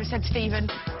just what I would have said, Stephen.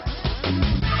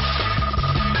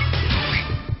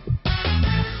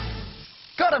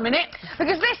 Got a minute?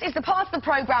 Because this is the part of the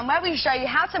programme where we show you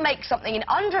how to make something in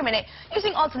under a minute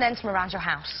using odds and ends from around your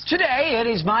house. Today, it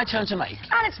is my turn to make.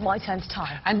 And it's my turn to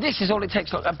tie. And this is all it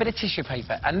takes, look, a bit of tissue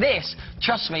paper. And this,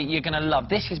 trust me, you're going to love.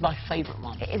 This is my favourite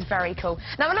one. It is very cool.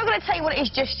 Now, we're not going to tell you what it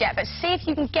is just yet, but see if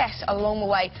you can guess along the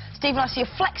way. Stephen, I see you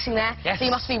flexing there, yes. So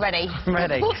you must be ready. I'm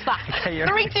ready. What's that? Okay,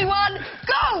 3, 2, 1,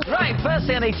 go! Right, first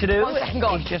thing I need to do 1 second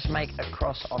gone. is just make a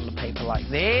cross on the paper like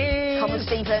this. Come on,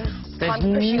 Stephen. There's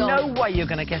Time pushing no on. way you're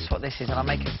going to guess what this is, and I'll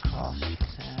make a cross.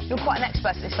 You're quite an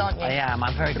expert at this, aren't you? I am,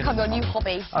 I'm very good Become at your new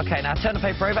hobby. Okay, now turn the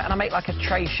paper over and I'll make like a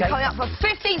tray shape. Coming up for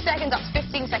 15 seconds, that's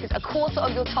 15 seconds, a quarter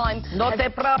of your time. No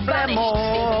te problemo.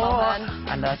 Stephen.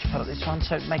 And just put up this one,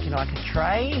 so making like a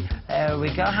tray. There we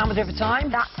go. How much every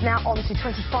time? That's now on to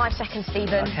 25 seconds,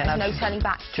 Stephen. Okay, There's now no turning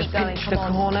back. Just Keep going, pinch come the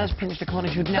on. corners, pinch the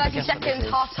corners. You'd never 30 guess what this seconds,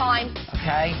 is. half time.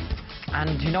 Okay.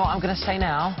 And you know what I'm going to say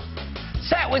now?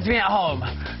 Say it with me at home.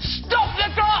 Stop the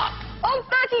clock! On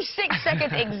 36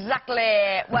 seconds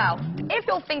exactly. Well, if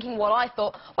you're thinking what I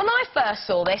thought when I first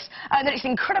saw this, that it's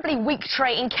an incredibly weak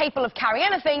tray incapable of carrying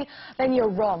anything, then you're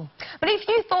wrong. But if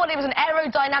you thought it was an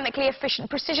aerodynamically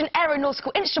efficient precision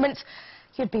aeronautical instrument,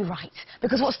 you'd be right.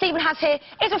 Because what Stephen has here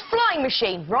is a flying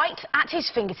machine right at his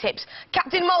fingertips.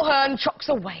 Captain Mulhern chocks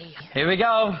away. Here we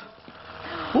go.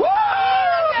 Woo! Look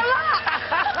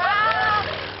at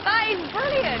that! That is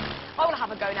brilliant. I want to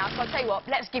have a go now, so I'll tell you what,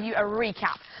 let's give you a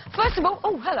recap. First of all,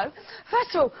 oh, hello.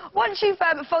 First of all, once you've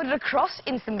folded across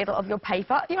into the middle of your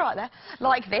paper, you're right there,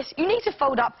 like this, you need to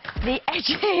fold up the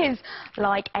edges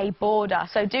like a border.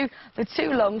 So do the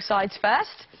 2 long sides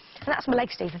first. And that's my leg,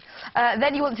 Stephen.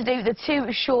 Then you want to do the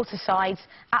 2 shorter sides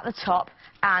at the top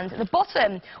and the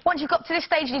bottom. Once you've got to this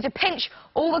stage, you need to pinch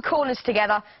all the corners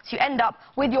together so you end up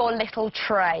with your little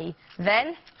tray.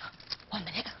 Then, 1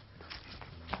 minute.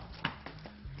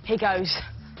 Here goes.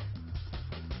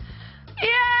 Yeah!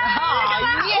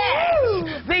 Oh,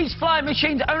 yes! These flying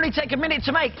machines only take a minute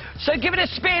to make, so give it a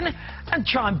spin and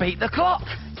try and beat the clock.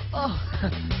 Oh.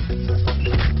 This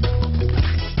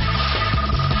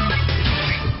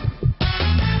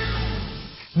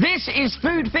is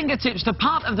Food Fingertips, the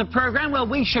part of the programme where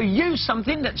we show you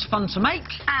something that's fun to make.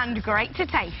 And great to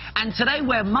taste. And today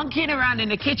we're monkeying around in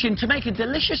the kitchen to make a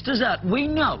delicious dessert we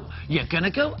know you're going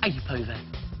to go ape over.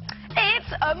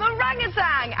 It's a meringue,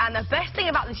 and the best thing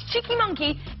about this cheeky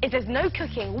monkey is there's no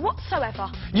cooking whatsoever.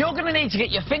 You're going to need to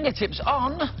get your fingertips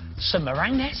on some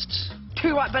meringue nests,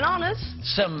 2 ripe bananas,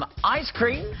 some ice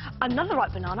cream, another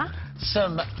ripe banana,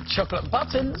 some chocolate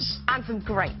buttons, and some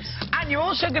grapes. and you're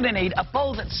also going to need a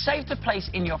bowl that's safe to place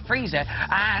in your freezer,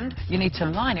 and you need to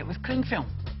line it with cling film.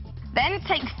 Then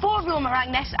take 4 of your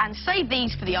meringue nests and save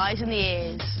these for the eyes and the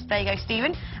ears. There you go,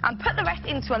 Stephen. And put the rest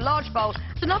into a large bowl.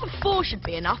 Another 4 should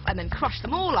be enough, and then crush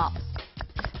them all up.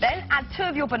 Then add 2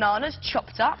 of your bananas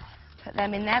chopped up. Put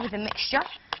them in there with the mixture.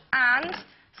 And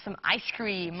some ice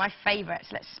cream, my favourite. So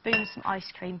let's spoon some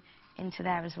ice cream into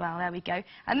there as well. There we go.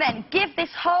 And then give this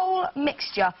whole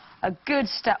mixture a good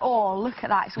stir. Oh, look at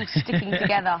that. It's all sticking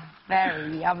together.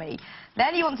 Very yummy.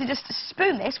 Then you want to just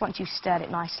spoon this, once you've stirred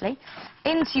it nicely,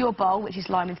 into your bowl, which is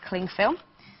lined with cling film.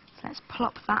 So let's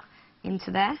plop that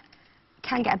into there.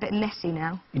 Can get a bit messy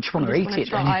now. You just want to eat it,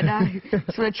 don't you? I know.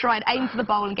 Just want to try and aim for the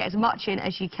bowl and get as much in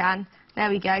as you can. There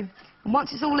we go. And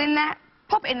once it's all in there,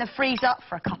 pop it in the freezer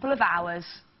for a couple of hours.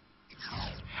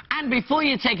 And before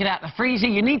you take it out the freezer,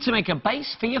 you need to make a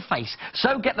base for your face.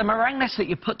 So get the meringue nest that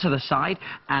you put to the side,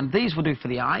 and these will do for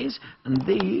the eyes, and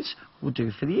these will do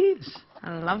for the ears.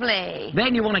 Lovely.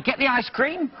 Then you want to get the ice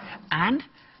cream and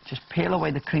just peel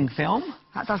away the cling film.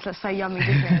 That does look so yummy,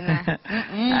 doesn't it, in there?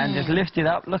 And just lift it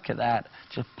up. Look at that.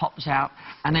 Just pops out.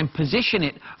 And then position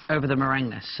it over the meringue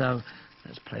nest. So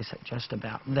let's place it just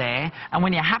about there. And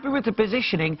when you're happy with the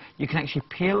positioning, you can actually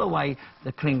peel away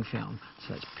the cling film.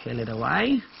 So let's peel it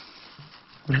away.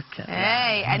 Look at that.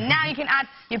 Hey, and now you can add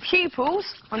your pupils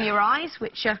on your eyes,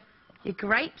 which are your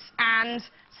grapes, and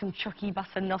some chalky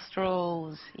butter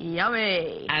nostrils.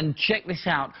 Yummy. And check this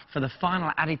out for the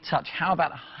final added touch. How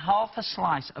about half a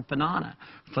slice of banana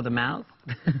for the mouth?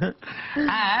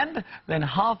 And then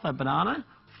half a banana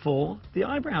for the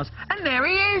eyebrows. And there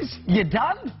he is. You're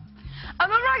done. A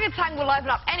meringue will liven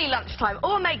up any lunchtime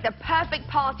or make the perfect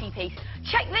party piece.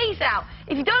 Check these out.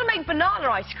 If you don't make banana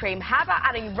ice cream, how about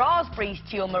adding raspberries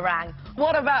to your meringue?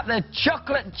 What about the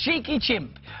chocolate cheeky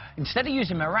chimp? Instead of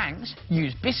using meringues,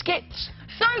 use biscuits.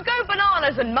 So go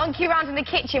bananas and monkey around in the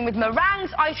kitchen with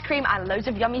meringues, ice cream and loads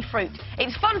of yummy fruit.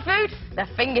 It's fun food the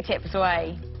fingertips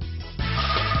way.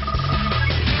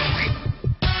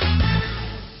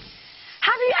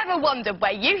 Have you ever wondered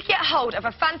where you can get hold of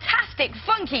a fantastic,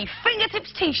 funky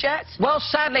fingertips t-shirt? Well,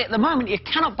 sadly, at the moment, you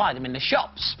cannot buy them in the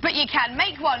shops. But you can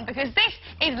make one, because this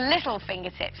is Little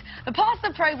Fingertips, the part of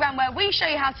the programme where we show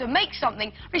you how to make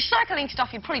something, recycling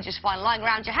stuff you'd probably just find lying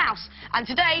around your house. And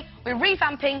today, we're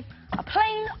revamping a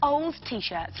plain old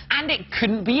t-shirt. And it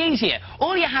couldn't be easier.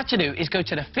 All you have to do is go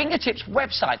to the Fingertips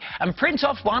website and print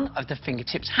off one of the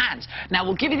Fingertips hands. Now,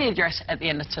 we'll give you the address at the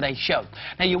end of today's show.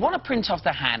 Now, you want to print off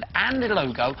the hand and the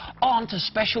logo onto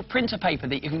special printer paper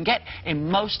that you can get in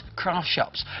most craft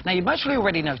shops. Now, you most probably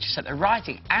already noticed that the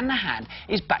writing and the hand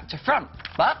is back to front.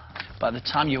 But by the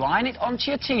time you iron it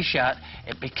onto your t-shirt,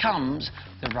 it becomes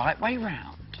the right way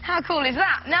round. How cool is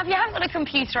that? Now, if you haven't got a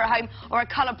computer at home or a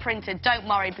colour printer, don't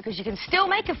worry, because you can still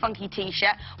make a funky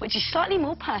t-shirt, which is slightly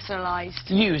more personalised.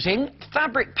 Using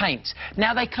fabric paints.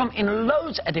 Now, they come in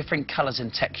loads of different colours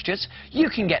and textures.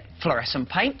 You can get fluorescent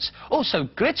paints, also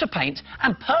glitter paint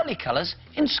and pearly colours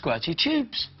in squirty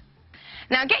tubes.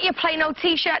 Now, get your plain old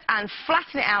t-shirt and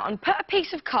flatten it out and put a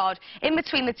piece of card in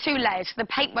between the 2 layers so the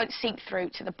paint won't seep through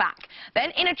to the back.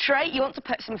 Then, in a tray, you want to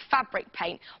put some fabric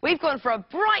paint. We've gone for a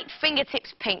bright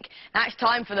fingertips pink. Now, it's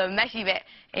time for the messy bit.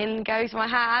 In goes my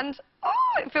hand.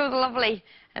 Oh, it feels lovely.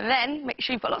 And then, make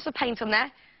sure you put lots of paint on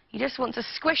there. You just want to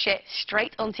squish it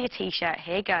straight onto your t-shirt.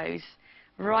 Here goes.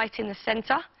 Right in the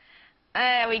centre.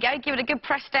 There we go. Give it a good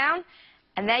press down.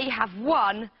 And there you have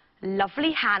one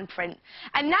lovely handprint.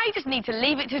 And now you just need to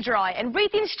leave it to dry and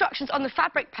read the instructions on the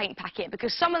fabric paint packet,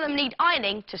 because some of them need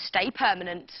ironing to stay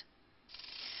permanent.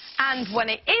 And when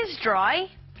it is dry,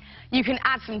 you can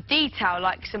add some detail,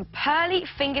 like some pearly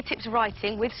fingertips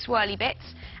writing with swirly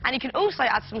bits, and you can also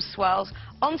add some swirls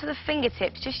onto the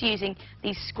fingertips just using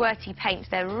these squirty paints.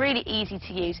 They're really easy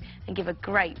to use and give a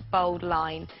great bold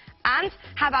line. And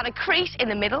how about a crease in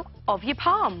the middle of your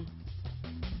palm?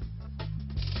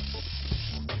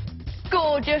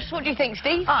 Gorgeous. What do you think,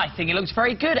 Steve? I think it looks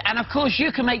very good. And, of course,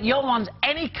 you can make your ones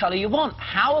any colour you want.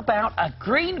 How about a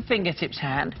green fingertips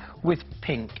hand with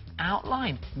pink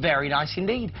outline? Very nice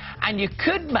indeed. And you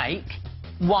could make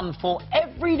one for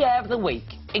every day of the week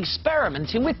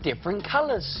experimenting with different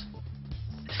colours.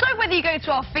 So whether you go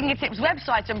to our Fingertips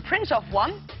website and print off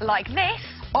one, like this,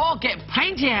 Or get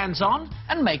paint your hands on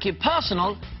and make it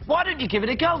personal, why don't you give it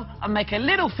a go and make a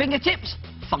little Fingertips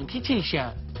funky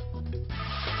t-shirt.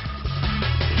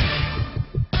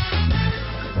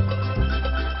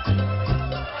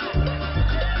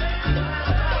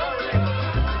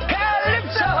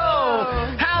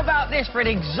 For an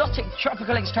exotic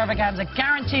tropical extravaganza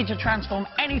guaranteed to transform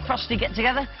any frosty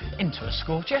get-together into a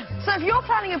scorcher. So if you're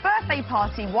planning a birthday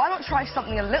party, why not try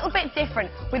something a little bit different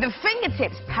with a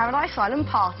Fingertips Paradise Island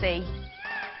party?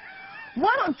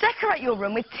 Why not decorate your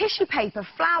room with tissue paper,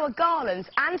 flower garlands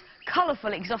and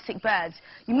colourful exotic birds?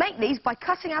 You make these by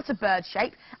cutting out a bird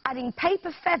shape, adding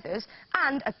paper feathers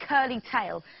and a curly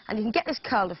tail. And you can get this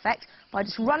curled effect by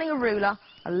just running a ruler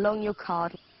along your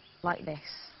card like this.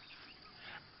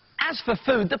 As for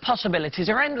food, the possibilities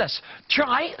are endless.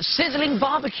 Try sizzling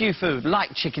barbecue food like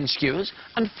chicken skewers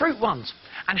and fruit ones.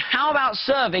 And how about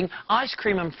serving ice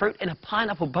cream and fruit in a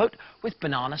pineapple boat with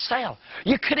banana sail?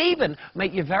 You could even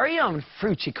make your very own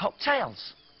fruity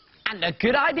cocktails. And a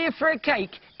good idea for a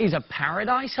cake is a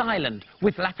paradise island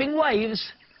with lapping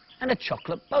waves and a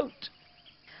chocolate boat.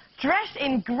 Dress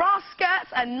in grass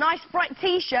skirts and nice bright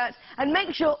t-shirts and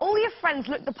make sure all your friends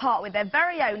look the part with their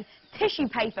very own tissue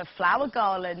paper flower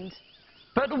garland.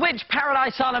 But which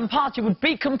Paradise Island party would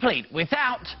be complete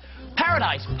without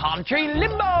Paradise Palm Tree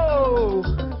Limbo?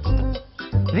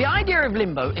 The idea of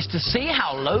limbo is to see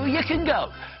how low you can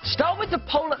go. Start with the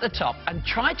pole at the top and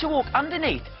try to walk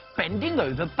underneath, bending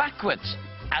over backwards.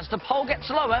 As the pole gets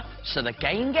lower, so the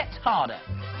game gets harder.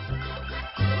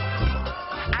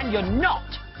 And you're not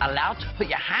allowed to put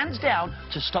your hands down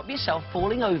to stop yourself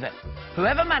falling over.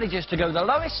 Whoever manages to go the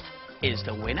lowest is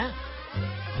the winner.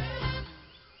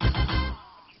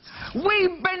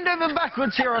 We bend over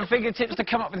backwards here on Fingertips to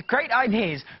come up with great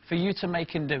ideas for you to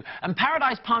make and do. And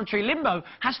Paradise Palm Tree Limbo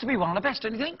has to be one of the best,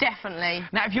 don't you think? Definitely.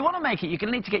 Now, if you want to make it, you're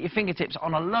going to need to get your fingertips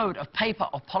on a load of paper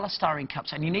or polystyrene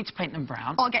cups, and you need to paint them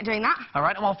brown. I'll get doing that. All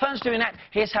right, and while Fearne's doing that,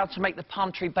 here's how to make the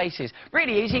palm tree bases.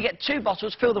 Really easy. You get 2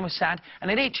 bottles, fill them with sand, and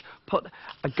in each put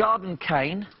a garden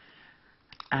cane.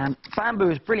 And bamboo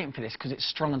is brilliant for this because it's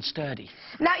strong and sturdy.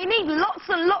 Now you need lots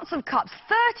and lots of cups,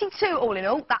 32 all in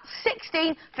all, that's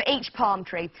 16 for each palm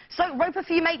tree. So rope a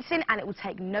few mates in and it will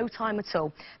take no time at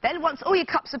all. Then once all your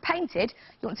cups are painted,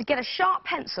 you want to get a sharp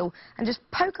pencil and just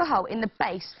poke a hole in the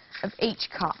base of each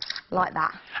cup, like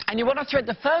that. And you want to thread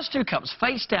the first 2 cups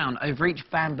face down over each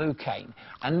bamboo cane.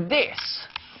 And this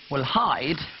will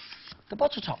hide the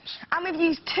bottle tops. And we've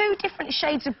used 2 different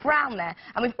shades of brown there,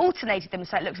 and we've alternated them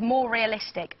so it looks more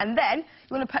realistic. And then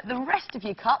you want to put the rest of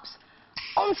your cups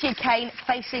onto your cane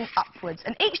facing upwards.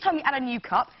 And each time you add a new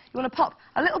cup, you want to pop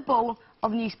a little ball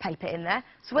of newspaper in there.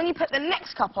 So when you put the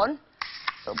next cup on,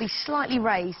 it'll be slightly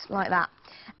raised like that.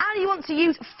 And you want to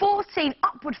use 14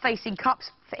 upward facing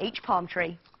cups for each palm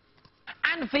tree.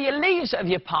 And for your leaves of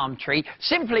your palm tree,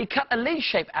 simply cut a leaf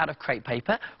shape out of crepe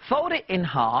paper, fold it in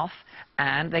half,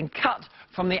 and then cut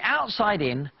from the outside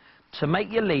in to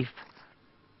make your leaf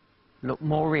look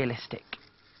more realistic.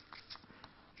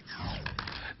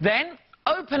 Then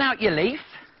open out your leaf.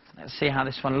 Let's see how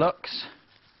this one looks.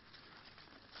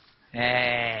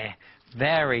 Yeah,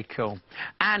 very cool.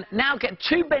 And now get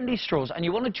 2 bendy straws, and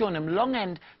you want to join them long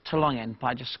end to long end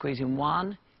by just squeezing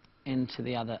one into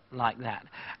the other like that.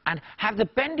 And have the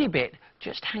bendy bit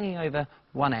just hanging over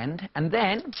one end, and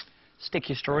then stick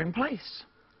your straw in place.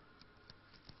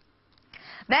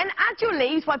 Then add your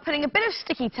leaves by putting a bit of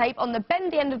sticky tape on the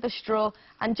bendy end of the straw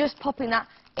and just popping that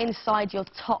inside your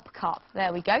top cup.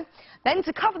 There we go. Then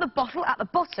to cover the bottle at the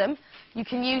bottom, you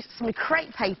can use some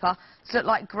crepe paper to look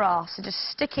like grass. So just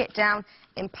stick it down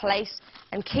in place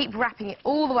and keep wrapping it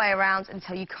all the way around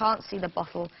until you can't see the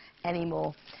bottle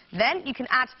anymore. Then you can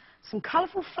add some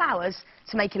colourful flowers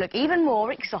to make it look even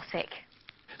more exotic.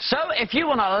 So, if you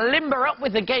want to limber up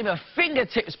with a game of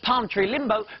Fingertips Palm Tree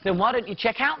Limbo, then why don't you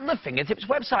check out the Fingertips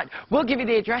website? We'll give you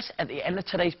the address at the end of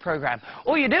today's programme.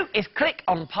 All you do is click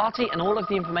on Party and all of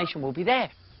the information will be there.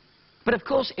 But of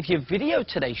course, if you video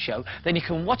today's show, then you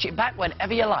can watch it back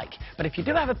whenever you like. But if you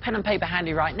do have a pen and paper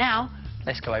handy right now,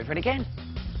 let's go over it again.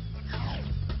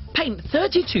 Paint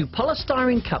 32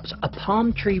 polystyrene cups a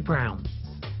palm tree brown.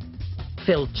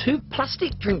 Fill 2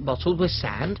 plastic drink bottles with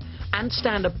sand and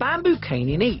stand a bamboo cane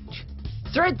in each.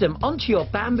 Thread them onto your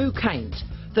bamboo canes,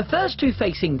 the first 2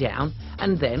 facing down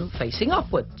and then facing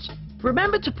upwards.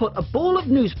 Remember to put a ball of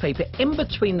newspaper in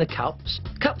between the cups,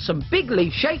 cut some big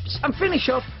leaf shapes and finish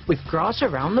off with grass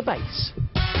around the base.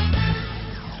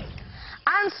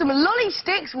 And some lolly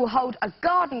sticks will hold a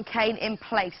garden cane in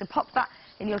place. So pop that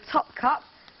in your top cup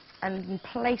and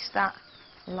place that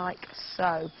like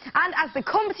so. And as the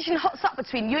competition hots up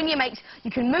between you and your mates,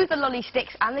 you can move the lolly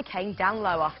sticks and the cane down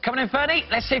lower. Come on in, Fearne.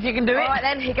 Let's see if you can do it. All right,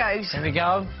 then, here goes. Here we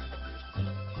go.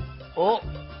 Oh.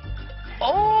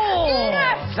 Oh!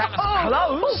 Yes! That was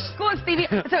close. Oh, go on, Stevie.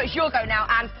 So it's your go now,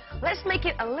 and let's make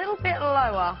it a little bit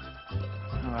lower.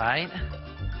 All right.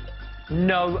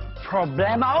 No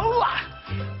problemo.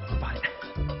 Right.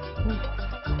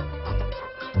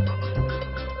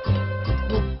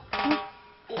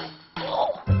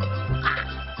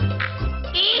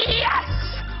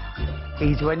 Yes!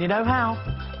 Easy when you know how.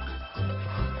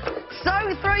 So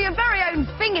throw your very own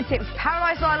fingertips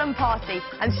Paradise Island party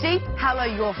and see how low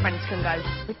your friends can go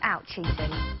without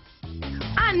cheating.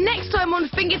 And next time on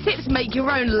Fingertips, make your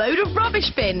own load of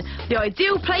rubbish bin, the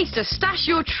ideal place to stash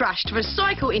your trash to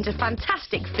recycle into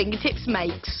fantastic fingertips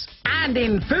makes. And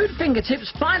in Food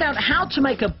Fingertips, find out how to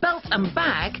make a belt and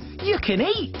bag you can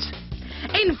eat.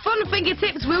 In Fun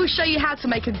Fingertips, we'll show you how to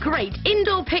make a great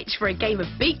indoor pitch for a game of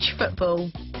beach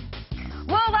football.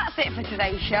 Well, that's it for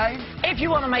today's show. If you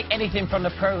want to make anything from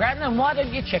the programme, then why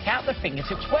don't you check out the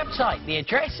Fingertips website? The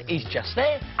address is just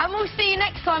there. And we'll see you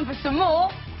next time for some more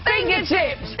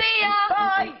Fingertips. See ya!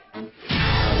 Bye!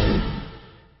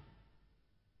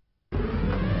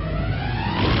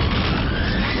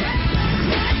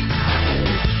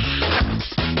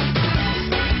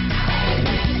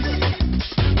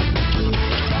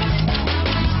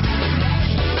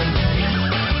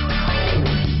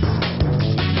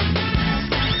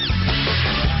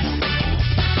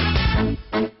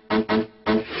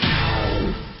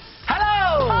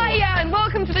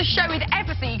 Show with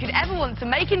everything you could ever want to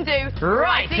make and do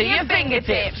right to your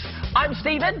fingertips. I'm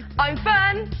Stephen. I'm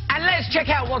Fearne. And let's check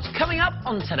out what's coming up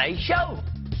on today's show.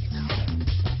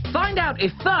 Find out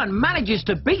if Fearne manages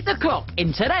to beat the clock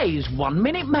in today's 1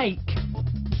 minute make.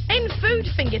 In Food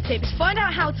Fingertips, find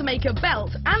out how to make a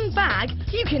belt and bag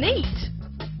you can eat.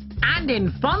 And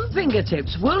in Fun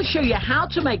Fingertips, we'll show you how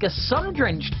to make a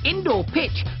sun-drenched indoor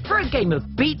pitch for a game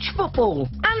of beach football.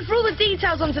 And for all the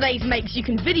details on today's makes, you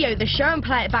can video the show and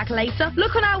play it back later.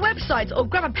 Look on our website or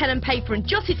grab a pen and paper and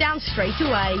jot it down straight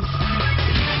away.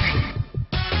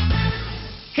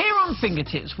 Here on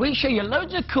Fingertips, we show you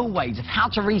loads of cool ways of how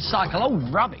to recycle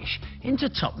old rubbish into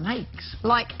top makes.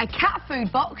 Like a cat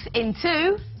food box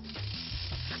into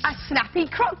a snappy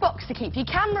crock box to keep your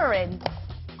camera in.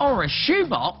 Or a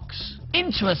shoebox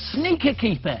into a sneaker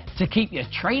keeper to keep your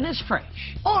trainers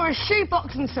fresh. Or a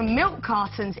shoebox and some milk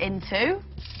cartons into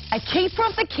a keeper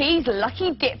of the keys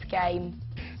lucky dip game.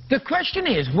 The question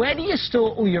is, where do you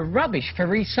store all your rubbish for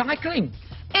recycling?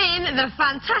 In the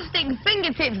fantastic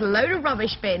Fingertips load of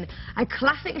rubbish bin, a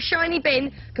classic shiny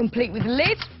bin complete with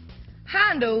lid,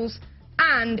 handles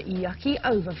and yucky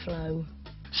overflow.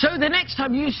 So the next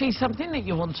time you see something that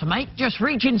you want to make, just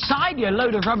reach inside your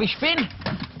load of rubbish bin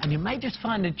and you may just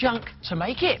find the junk to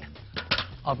make it.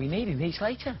 I'll be needing these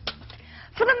later.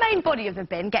 For the main body of the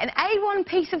bin, get an A1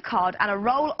 piece of card and a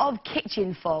roll of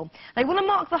kitchen foil. Now you want to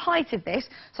mark the height of this,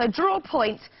 so draw a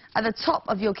point at the top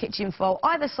of your kitchen foil,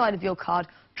 either side of your card,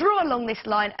 draw along this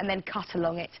line and then cut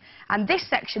along it. And this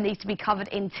section needs to be covered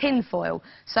in tin foil.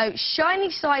 So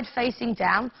shiny side facing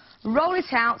down, roll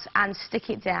it out and stick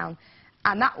it down.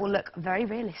 And that will look very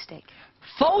realistic.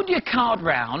 Fold your card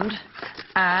round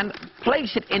and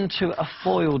place it into a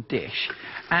foil dish.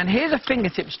 And here's a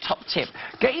Fingertips top tip.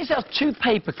 Get yourself 2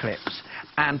 paper clips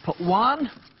and put one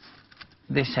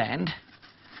this end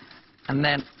and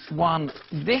then one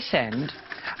this end.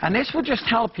 And this will just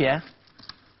help you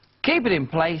keep it in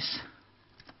place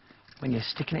when you're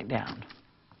sticking it down.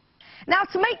 Now,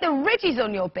 to make the ridges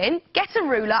on your bin, get a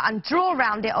ruler and draw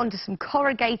around it onto some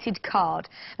corrugated card.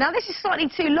 Now, this is slightly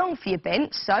too long for your bin,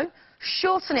 so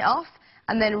shorten it off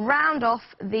and then round off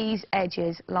these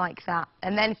edges like that.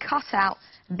 And then cut out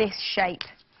this shape.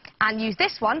 And use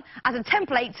this one as a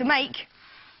template to make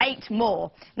 8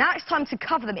 more. Now it's time to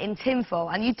cover them in tin foil,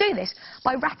 and you do this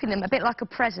by wrapping them a bit like a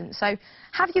present. So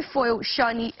have your foil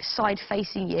shiny side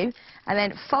facing you, and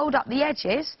then fold up the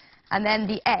edges and then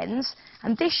the ends,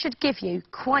 and this should give you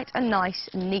quite a nice,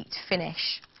 neat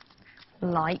finish,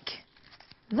 like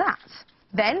that.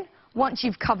 Then, once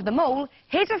you've covered them all,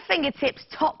 here's a Fingertips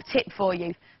top tip for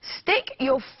you. Stick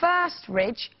your first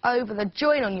ridge over the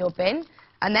join on your bin,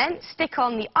 and then stick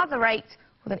on the other 8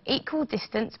 with an equal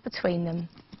distance between them.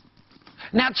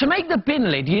 Now, to make the bin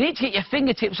lid, you need to get your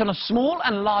fingertips on a small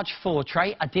and large foil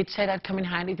tray. I did say that'd come in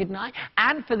handy, didn't I?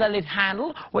 And for the lid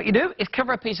handle, what you do is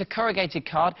cover a piece of corrugated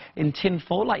card in tin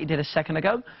foil, like you did a second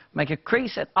ago. Make a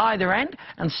crease at either end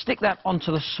and stick that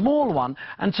onto the small one.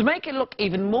 And to make it look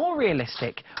even more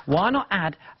realistic, why not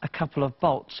add a couple of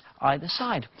bolts either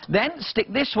side? Then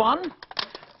stick this one,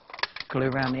 glue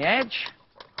around the edge,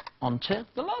 onto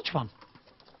the large one,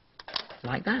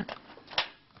 like that.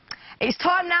 It's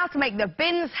time now to make the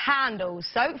bin's handles.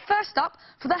 So, first up,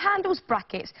 for the handles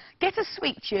brackets, get a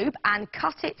sweet tube and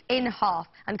cut it in half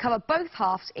and cover both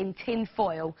halves in tin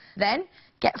foil. Then,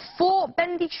 get 4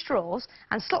 bendy straws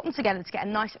and slot them together to get a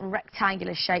nice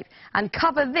rectangular shape and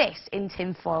cover this in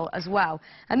tin foil as well.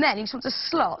 And then you just want to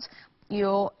slot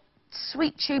your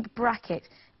sweet tube bracket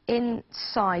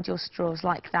inside your straws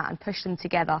like that and push them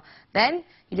together. Then,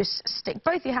 you just stick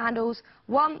both your handles,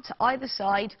 one to either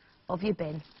side of your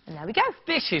bin. And there we go.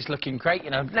 This is looking great, you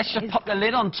know. Let's just pop the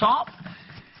lid on top.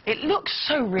 It looks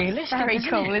so realistic, Very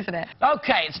cool, isn't it?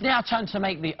 OK, it's now time to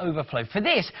make the overflow. For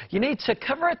this, you need to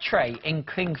cover a tray in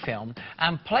cling film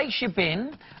and place your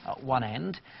bin at one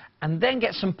end and then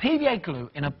get some PVA glue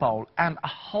in a bowl and a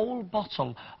whole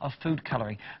bottle of food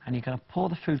colouring. And you're going to pour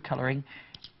the food colouring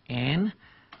in.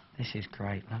 This is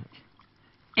great, look.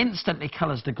 Instantly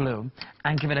colours the glue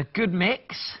and give it a good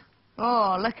mix.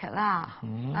 Oh, look at that.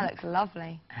 That looks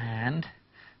lovely. And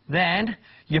then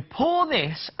you pour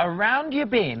this around your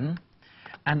bin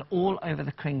and all over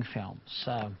the cling film.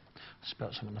 So, I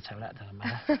spilled some on the table, that doesn't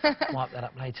matter. Wipe that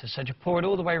up later. So you pour it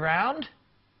all the way around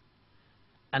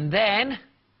and then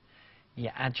you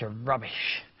add your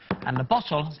rubbish. And the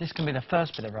bottle, this can be the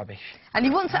first bit of rubbish. And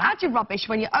you want to add your rubbish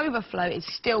when your overflow is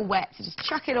still wet. So just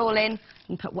chuck it all in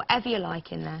and put whatever you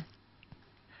like in there.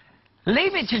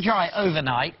 Leave it to dry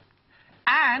overnight.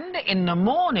 And in the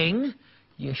morning,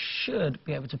 you should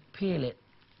be able to peel it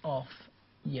off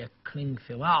your cling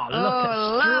film. Oh, look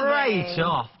at straight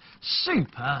off.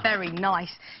 Super. Very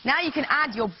nice. Now you can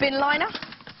add your bin liner.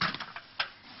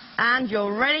 And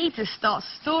you're ready to start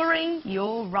storing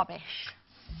your rubbish.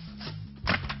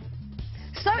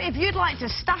 So if you'd like to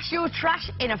stash your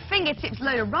trash in a fingertips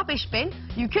load of rubbish bin,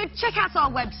 you could check out our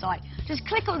website. Just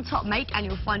click on Top Make and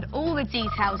you'll find all the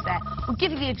details there. We'll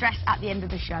give you the address at the end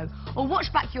of the show. Or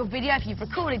watch back your video if you've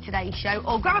recorded today's show,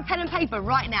 or grab a pen and paper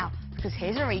right now, because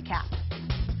here's a recap.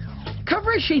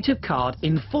 Cover a sheet of card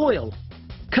in foil.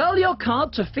 Curl your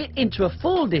card to fit into a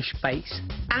foil dish base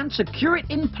and secure it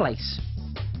in place.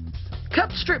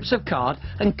 Cut strips of card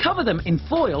and cover them in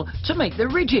foil to make the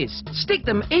ridges. Stick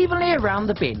them evenly around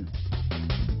the bin.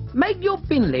 Make your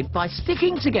bin lid by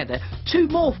sticking together 2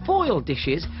 more foil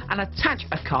dishes and attach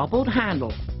a cardboard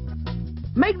handle.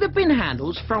 Make the bin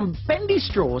handles from bendy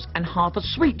straws and half a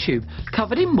sweet tube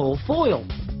covered in more foil.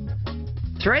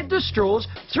 Thread the straws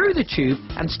through the tube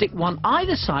and stick one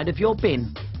either side of your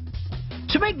bin.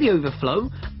 To make the overflow,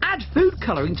 add food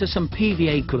colouring to some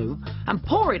PVA glue and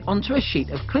pour it onto a sheet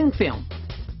of cling film.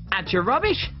 Add your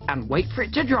rubbish and wait for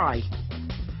it to dry.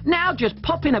 Now just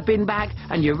pop in a bin bag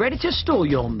and you're ready to store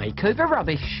your makeover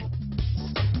rubbish.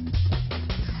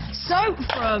 So,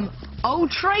 from old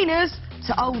trainers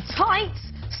to old tights,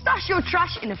 stash your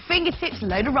trash in a fingertips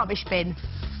load of rubbish bin.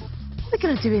 What are we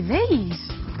going to do with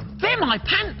these? They're my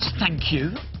pants, thank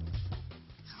you.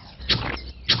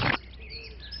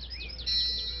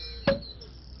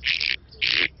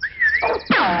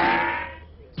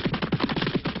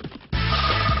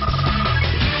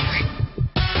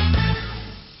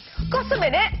 Got a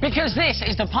minute? Because this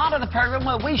is the part of the programme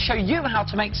where we show you how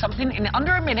to make something in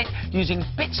under a minute using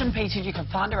bits and pieces you can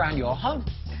find around your home.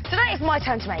 Today it's my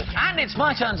turn to make. And it's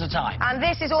my turn to time. And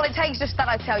this is all it takes, just that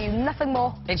I tell you, nothing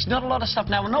more. It's not a lot of stuff.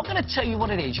 Now, we're not going to tell you what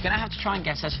it is. You're going to have to try and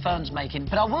guess as Fearne's making.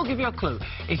 But I will give you a clue.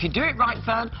 If you do it right,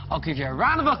 Fearne, I'll give you a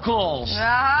round of applause.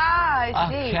 Ah,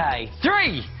 I see. OK.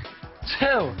 3,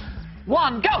 2,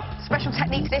 1, go! Special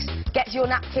technique to this. Get your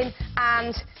napkin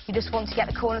and you just want to get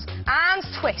the corners and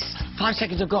twist. 5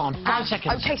 seconds have gone. 5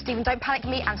 seconds. OK, Stephen, don't panic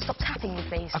me and stop tapping me,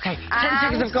 please. OK, 10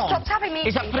 seconds have gone. Stop tapping me.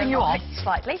 Is that putting you off?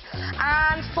 Slightly.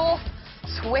 And 4th,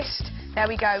 twist. There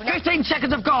we go. Now, 15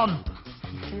 seconds have gone.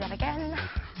 do that again.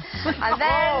 And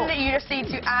then you just need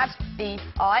to add the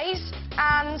eyes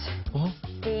and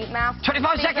the mouth.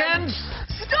 25 Stephen. seconds.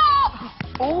 Stop!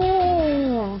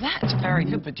 Oh, that's very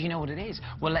good. But do you know what it is?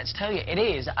 Well, let's tell you. It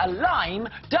is a lime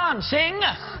dancing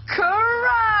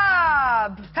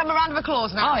crab. Have a round of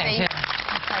applause now, Oh, Steve. yes,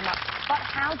 Thank you very much. But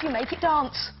how do you make it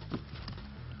dance?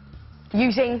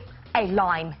 Using a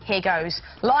lime. Here goes.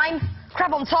 Lime,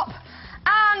 crab on top,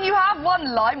 And you have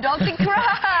one lime dancing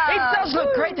crab. It does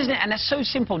look great, doesn't it? And they're so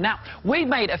simple. Now, we've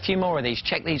made a few more of these.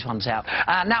 Check these ones out.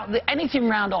 Now, anything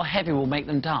round or heavy will make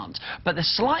them dance, but the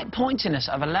slight pointiness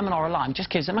of a lemon or a lime just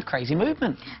gives them a crazy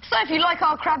movement. So if you like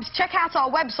our crabs, check out our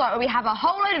website where we have a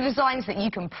whole load of designs that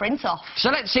you can print off. So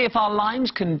let's see if our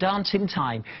limes can dance in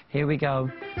time. Here we go.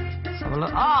 Let's have a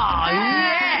look. Oh,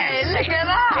 Hey, yes! look at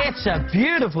that! It's a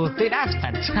beautiful thing. That's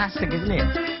fantastic, isn't it?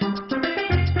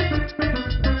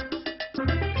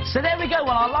 So there we go.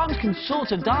 Well, our limes can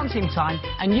sort of dance in time,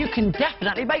 and you can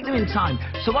definitely make them in time.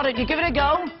 So why don't you give it a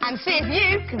go? And see if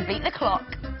you can beat the clock.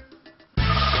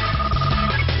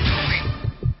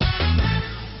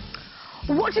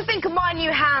 What do you think of my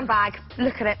new handbag?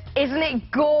 Look at it. Isn't it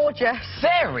gorgeous?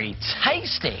 Very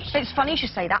tasty. It's funny you should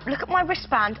say that. Look at my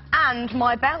wristband and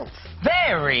my belt.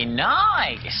 Very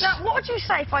nice. Now, what would you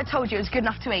say if I told you it was good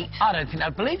enough to eat? I don't think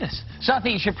I'd believe this. So I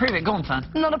think you should prove it. Go on, Fearne.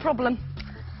 Not a problem.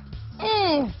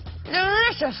 Mmm,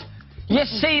 delicious. You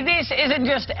see, this isn't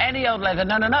just any old leather.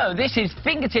 No, no, no. This is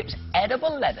fingertips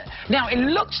edible leather. Now, it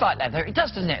looks like leather. It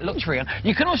does, doesn't it? It looks real.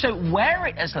 You can also wear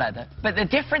it as leather. But the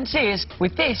difference is,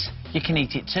 with this, you can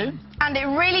eat it too. And it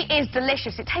really is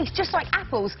delicious. It tastes just like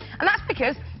apples. And that's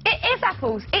because it is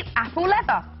apples. It's apple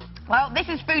leather. Well, this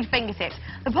is Food Fingertips,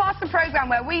 the part of the programme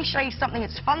where we show you something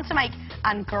that's fun to make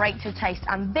and great to taste.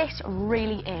 And this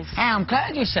really is. I'm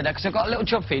glad you said that, because I've got a little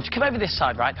job for you. Just come over this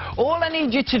side, right? All I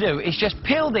need you to do is just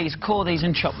peel these, core these,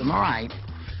 and chop them, all right?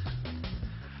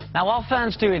 Now, while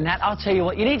Fearne's doing that, I'll tell you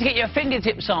what, you need to get your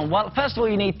fingertips on. Well, first of all,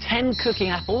 you need 10 cooking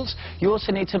apples. You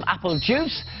also need some apple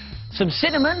juice, some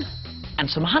cinnamon, and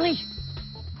some honey.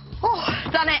 Oh,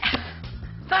 done it.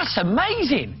 That's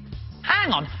amazing.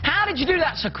 Hang on, how did you do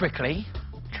that so quickly?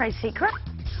 Trade secret.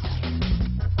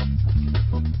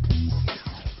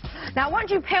 Now, once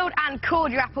you've peeled and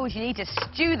cored your apples, you need to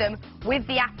stew them with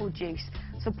the apple juice.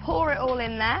 So pour it all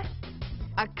in there.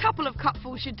 A couple of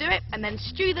cupfuls should do it, and then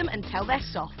stew them until they're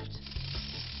soft.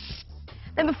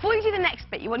 Then before you do the next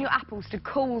bit, you want your apples to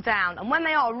cool down. And when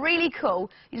they are really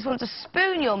cool, you just want to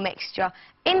spoon your mixture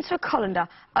into a colander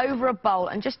over a bowl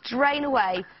and just drain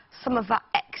away some of that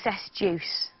excess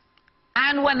juice.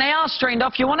 And when they are strained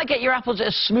off, you want to get your apples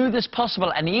as smooth as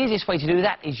possible, and the easiest way to do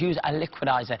that is use a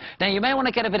liquidizer. Now, you may want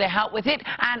to get a bit of help with it,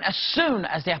 and as soon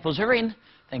as the apples are in,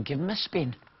 then give them a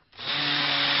spin.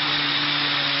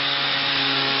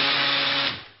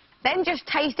 Then just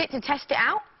taste it to test it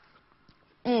out.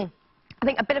 I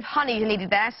think a bit of honey is needed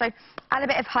there, so add a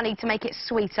bit of honey to make it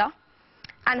sweeter.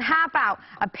 And how about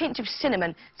a pinch of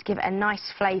cinnamon to give it a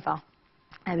nice flavour?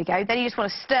 There we go. Then you just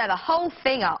want to stir the whole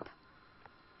thing up.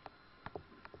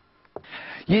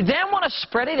 You then want to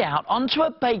spread it out onto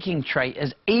a baking tray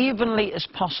as evenly as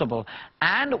possible.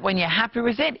 And when you're happy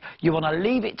with it, you want to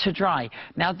leave it to dry.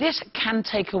 Now, this can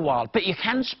take a while, but you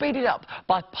can speed it up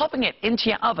by popping it into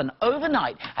your oven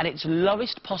overnight at its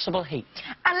lowest possible heat.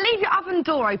 And leave your oven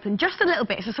door open just a little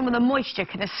bit so some of the moisture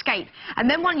can escape. And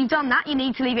then when you've done that, you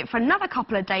need to leave it for another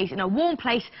couple of days in a warm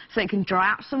place so it can dry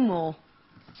out some more.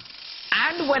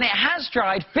 And when it has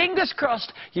dried, fingers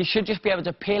crossed, you should just be able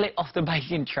to peel it off the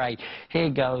baking tray. Here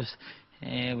goes.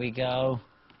 Here we go.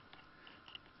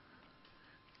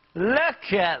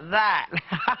 Look at that.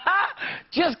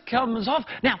 Just comes off.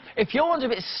 Now, if your one's a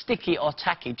bit sticky or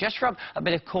tacky, just rub a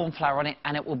bit of corn flour on it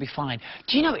and it will be fine.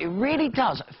 Do you know, it really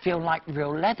does feel like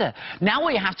real leather. Now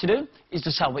what you have to do is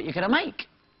decide what you're going to make.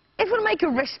 If you want to make a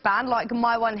wristband like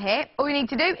my one here, all you need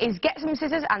to do is get some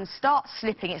scissors and start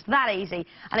snipping. It's that easy.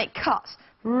 And it cuts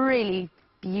really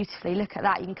beautifully. Look at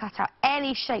that. You can cut out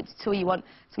any shapes at all you want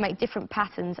to make different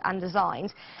patterns and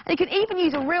designs. And you can even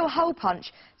use a real hole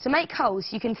punch to make holes.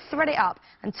 You can thread it up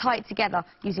and tie it together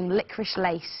using licorice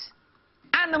lace.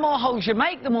 And the more holes you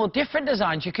make, the more different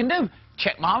designs you can do.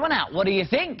 Check my one out. What do you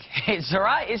think? It's all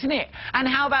right, isn't it? And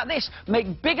how about this?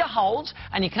 Make bigger holes,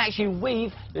 and you can actually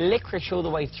weave licorice all the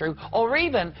way through, or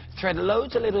even thread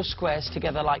loads of little squares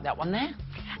together like that one there.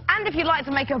 And if you'd like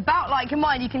to make a belt like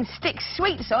mine, you can stick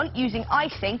sweets on using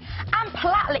icing and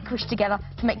plait licorice together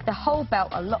to make the whole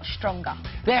belt a lot stronger.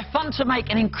 They're fun to make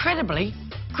and incredibly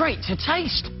great to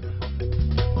taste.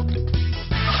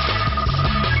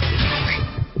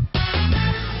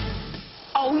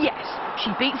 Oh yes, she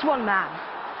beats one man,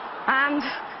 and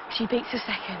she beats a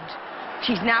second.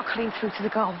 She's now cutting through to the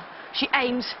goal. She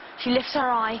aims, she lifts her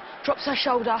eye, drops her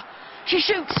shoulder, she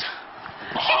shoots.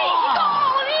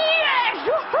 Oh, yes!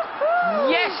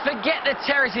 Yes, forget the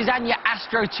terraces and your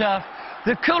AstroTurf.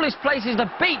 The coolest place is the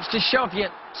beach to show off your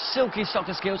silky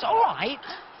soccer skills. All right.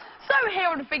 So here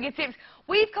on the Fingertips,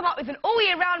 we've come up with an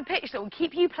all-year-round pitch that will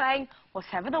keep you playing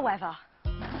whatever the weather.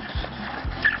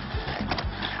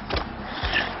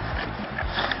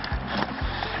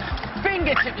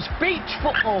 fingertips beach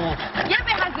football. Yep,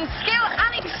 it has the skill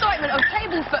and excitement of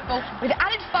table football with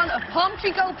added fun of palm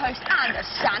tree goalposts and a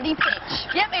sandy pitch.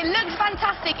 Yep, it looks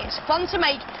fantastic, it's fun to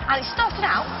make, and it started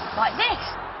out like this.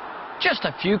 Just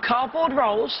a few cardboard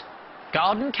rolls,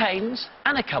 garden canes,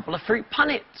 and a couple of fruit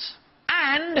punnets.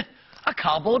 And a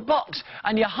cardboard box,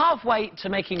 and you're halfway to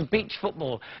making beach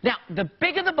football. Now, the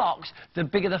bigger the box, the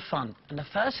bigger the fun. And the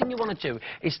first thing you want to do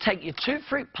is take your 2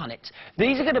 fruit punnets,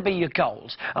 these are going to be your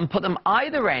goals, and put them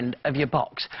either end of your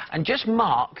box, and just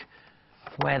mark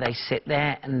where they sit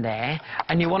there and there.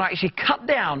 And you want to actually cut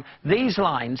down these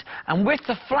lines, and with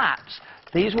the flaps,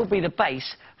 these will be the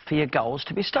base for your goals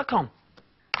to be stuck on.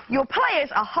 Your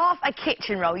players are half a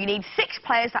kitchen roll. You need 6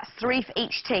 players, that's 3 for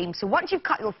each team. So once you've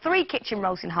cut your 3 kitchen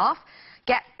rolls in half,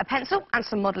 get a pencil and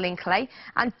some modelling clay,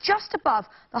 and just above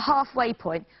the halfway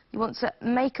point, you want to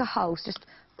make a hole. So just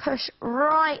push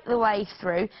right the way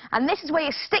through, and this is where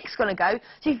your stick's going to go,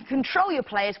 so you can control your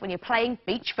players when you're playing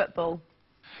beach football.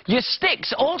 Your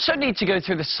sticks also need to go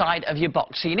through the side of your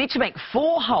box, so you need to make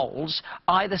 4 holes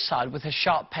either side with a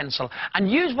sharp pencil,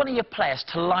 and use one of your players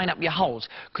to line up your holes,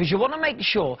 because you want to make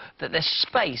sure that there's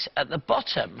space at the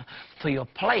bottom for your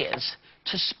players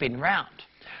to spin round.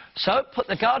 So put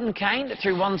the garden cane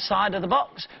through one side of the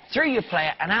box, through your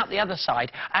player and out the other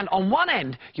side, and on one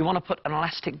end you want to put an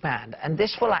elastic band, and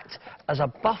this will act as a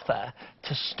buffer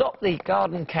to stop the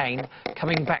garden cane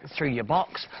coming back through your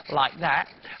box like that.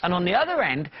 And on the other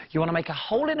end you want to make a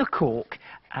hole in a cork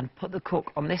and put the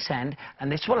cork on this end, and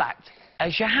this will act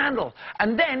as your handle,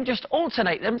 and then just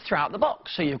alternate them throughout the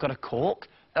box. So you've got a cork,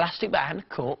 elastic band,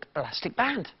 cork, elastic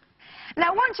band.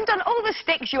 Now, once you've done all the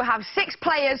sticks, you'll have 6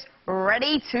 players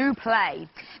ready to play.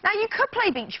 Now, you could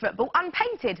play beach football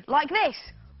unpainted, like this.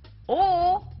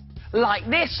 Or like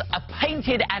this, a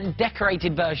painted and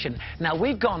decorated version. Now,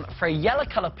 we've gone for a yellow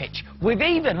colour pitch. We've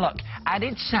even, look,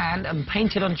 added sand and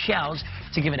painted on shells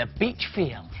to give it a beach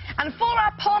feel. And for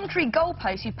our palm tree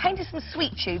goalposts, you painted some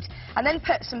sweet tubes and then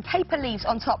put some paper leaves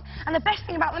on top. And the best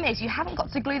thing about them is you haven't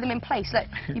got to glue them in place. Look,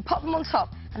 you pop them on top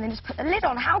and then just put the lid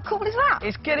on. How cool is that?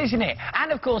 It's good, isn't it?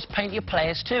 And, of course, paint your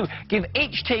players too. Give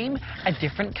each team a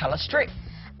different colour strip.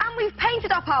 And we've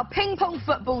painted up our ping-pong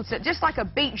football set just like a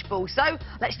beach ball. So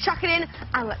let's chuck it in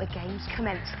and let the games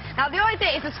commence. Now, the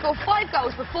idea is to score 5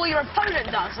 goals before your opponent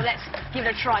does. So let's give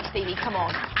it a try, Stevie. Come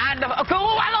on. And, the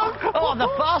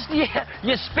faster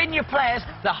you spin your players,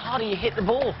 the harder you hit the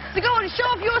ball. So go on, show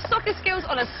off your soccer skills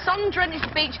on a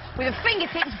sun-drenched beach with a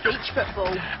fingertips beach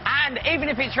football. And even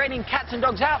if it's raining cats and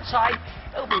dogs outside,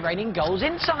 it'll be raining goals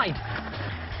inside.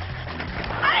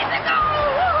 And it's a goal!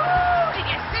 Woo-hoo! Did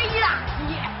you see that?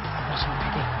 Yeah.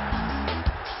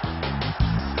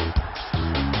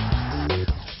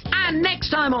 And next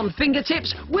time on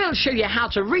Fingertips, we'll show you how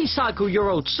to recycle your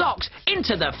old socks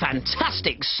into the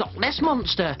fantastic sockless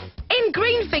monster. In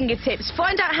Green Fingertips,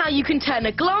 find out how you can turn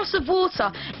a glass of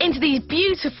water into these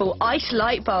beautiful ice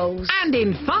light bowls. And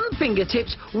in Fun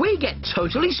Fingertips, we get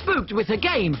totally spooked with a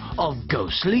game of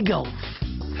ghostly golf.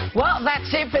 Well,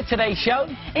 that's it for today's show.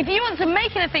 If you want to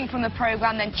make anything from the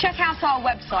programme, then check out our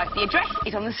website. The address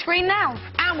is on the screen now.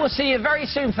 And we'll see you very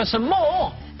soon for some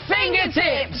more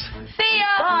Fingertips. See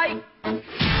ya! Bye.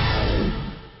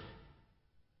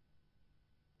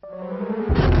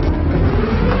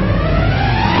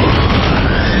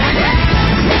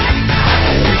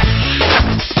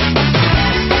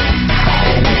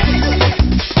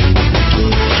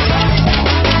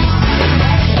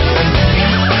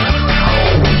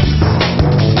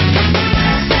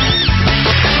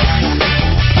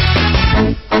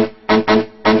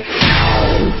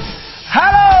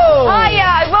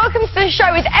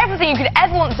 Show is everything you could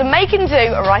ever want to make and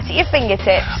do right at your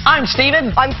fingertips. I'm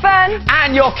Stephen. I'm Fearne.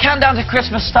 And your countdown to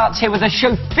Christmas starts here with a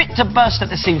show fit to burst at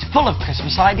the seams, full of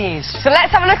Christmas ideas. So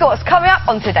let's have a look at what's coming up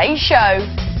on today's show.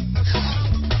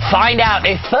 Find out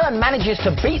if Fearne manages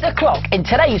to beat the clock in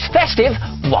today's festive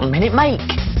 1-minute make.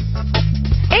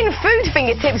 In Food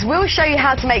Fingertips, we'll show you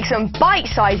how to make some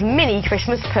bite-sized mini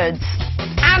Christmas puds.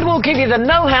 And we'll give you the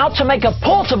know-how to make a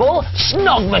portable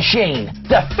snog machine,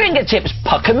 the Fingertips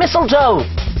Pucker Mistletoe.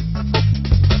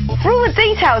 For all the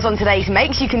details on today's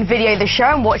makes, you can video the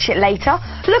show and watch it later.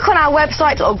 Look on our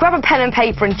website or grab a pen and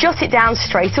paper and jot it down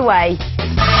straight away.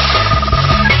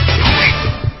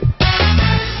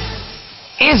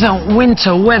 Isn't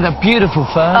winter weather beautiful,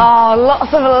 Fearne? Oh,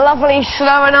 lots of lovely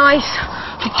snow and ice.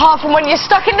 Apart from when you're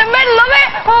stuck in the middle of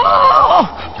it.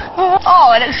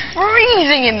 Oh, and it's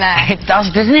freezing in there. It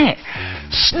does, doesn't it?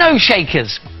 Snow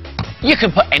shakers. You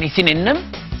can put anything in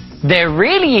them. They're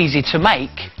really easy to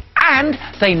make, and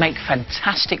they make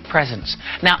fantastic presents.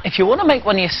 Now, if you want to make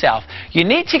one yourself, you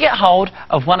need to get hold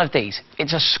of one of these.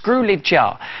 It's a screw lid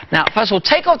jar. Now, first of all,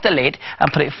 take off the lid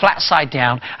and put it flat side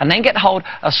down, and then get hold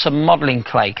of some modelling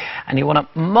clay, and you want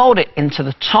to mould it into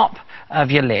the top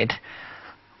of your lid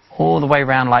all the way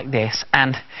around like this.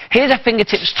 And here's a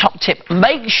fingertips top tip.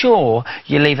 Make sure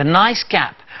you leave a nice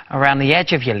gap around the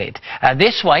edge of your lid.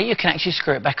 This way you can actually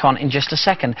screw it back on in just a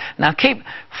second. Now keep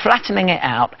flattening it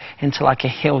out into like a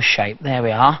hill shape. There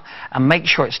we are. And make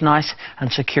sure it's nice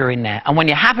and secure in there. And when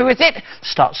you're happy with it,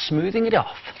 start smoothing it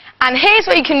off. And here's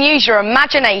where you can use your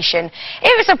imagination.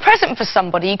 If it's a present for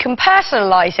somebody, you can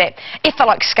personalise it. If they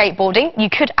like skateboarding, you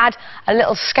could add a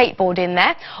little skateboard in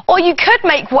there. Or you could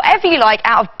make whatever you like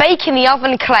out of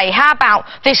bake-in-the-oven clay. How about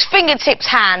this fingertips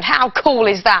hand? How cool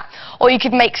is that? Or you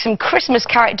could make some Christmas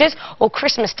characters or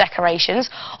Christmas decorations.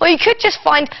 Or you could just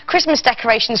find Christmas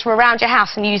decorations from around your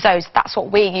house and use those. That's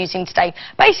what we're using today.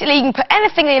 Basically, you can put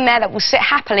anything in there that will sit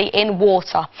happily in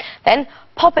water. Then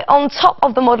pop it on top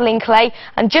of the modelling clay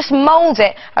and just mould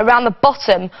it around the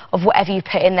bottom of whatever you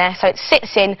put in there so it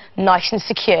sits in nice and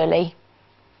securely.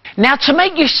 Now, to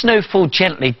make your snow fall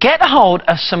gently, get hold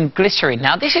of some glycerin.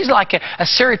 Now, this is like a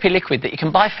syrupy liquid that you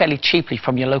can buy fairly cheaply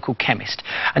from your local chemist.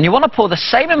 And you want to pour the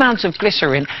same amounts of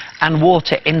glycerin and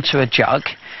water into a jug.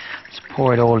 Just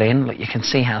pour it all in. Look, you can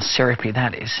see how syrupy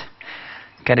that is.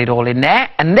 Get it all in there.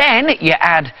 And then you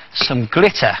add some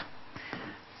glitter.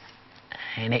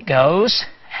 In it goes.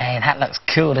 Hey, that looks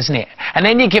cool, doesn't it? And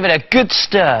then you give it a good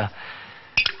stir.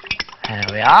 There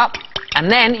we are. And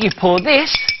then you pour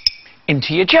this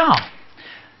into your jar.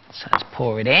 So let's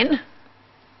pour it in.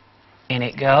 In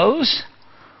it goes.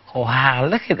 Wow,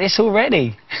 look at this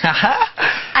already.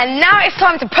 And now it's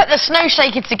time to put the snow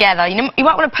shaker together. You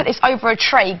might want to put this over a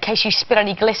tray in case you spill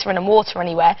any glycerin and water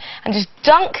anywhere. And just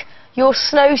dunk your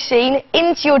snow scene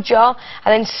into your jar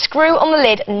and then screw on the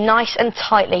lid nice and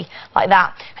tightly like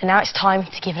that. And now it's time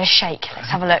to give it a shake. Let's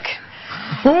have a look.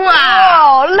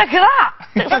 Wow, look at that.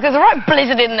 Looks like there's a right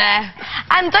blizzard in there.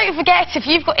 And don't forget, if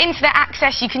you've got internet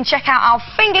access, you can check out our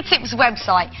Fingertips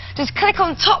website. Just click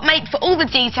on Top Mate for all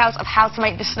the details of how to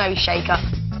make the snow shaker.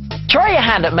 Try your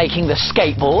hand at making the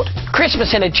skateboard,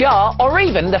 Christmas in a jar, or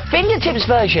even the Fingertips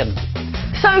version.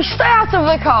 So stay out of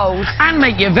the cold. And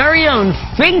make your very own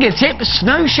fingertip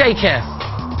snow shaker.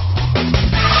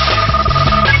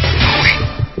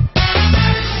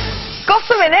 Got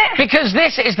a minute? Because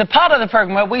this is the part of the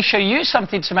programme where we show you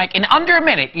something to make in under a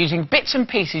minute using bits and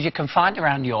pieces you can find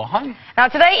around your home. Now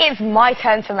today it's my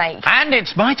turn to make. And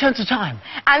it's my turn to time.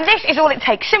 And this is all it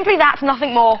takes. Simply that,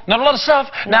 nothing more. Not a lot of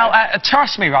stuff. No. Now,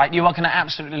 trust me, right, you are going to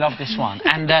absolutely love this one.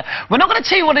 And we're not going to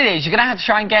tell you what it is. You're going to have to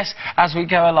try and guess as we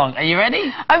go along. Are you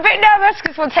ready? I'm a bit nervous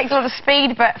because one takes a lot of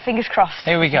speed, but fingers crossed.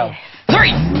 Here we go.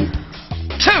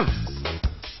 Yes. 3, 2,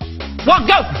 1,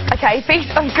 go! Okay, piece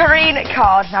of green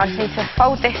card. Now I just need to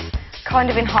fold this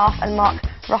kind of in half and mark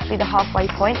roughly the halfway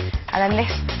point. And then this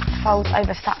folds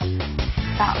over that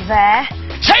there.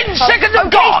 10 seconds of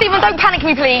Okay, gone! Stephen, don't panic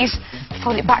me, please.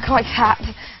 Fold it back like that.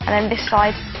 And then this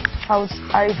side folds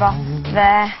over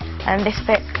there. And this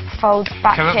bit folds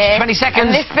back Come on, here. 20 seconds.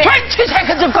 And this bit... 20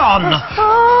 seconds have gone!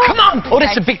 Oh. Come on! Oh,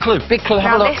 this is a Okay. big clue. Big clue.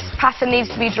 Have Now a look. this pattern needs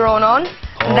to be drawn on.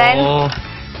 Oh. Then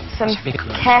some That's a big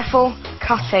clue. careful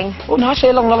cutting. Oh, nicely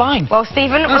along the line. Well,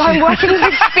 Stephen, when I'm working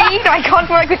with speed, I can't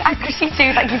work with accuracy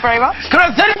too. Thank you very much. Come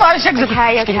on, 35 seconds.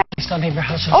 Okay, okay. Stand in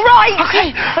rehearsal. All right.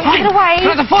 Okay. Don't give it away.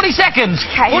 Come on, 40 seconds.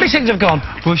 Okay. 40 seconds have gone.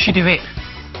 Will she do it?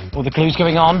 Oh, the glue's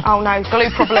going on. Oh no,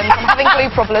 glue problems. I'm having glue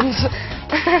problems.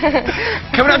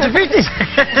 Coming up to 50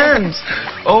 seconds.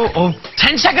 Oh,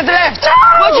 10 seconds left. No!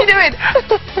 What's she doing?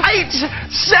 8,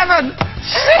 7, 6.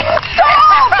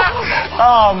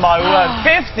 Oh, my word.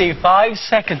 55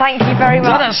 seconds. Thank you very much.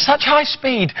 Done at such high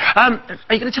speed. Are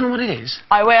you going to tell them what it is?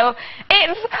 I will.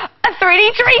 It's a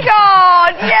 3D tree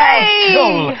card! Yay!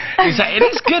 Cool. It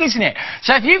is good, isn't it?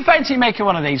 So if you fancy making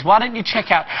one of these, why don't you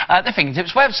check out the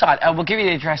Fingertips website. We'll give you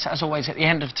the address, as always, at the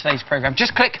end of today's programme.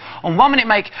 Just click on 1 Minute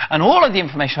Make, and all of the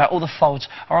information about all the folds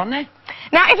are on there.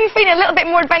 Now, if you're feeling a little bit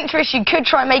more adventurous, you could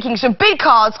try making some big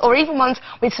cards or even ones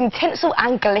with some tinsel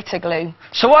and glitter glue.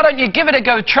 So why don't you give it a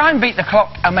go, try and beat the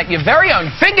clock, and make your very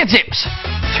own Fingertips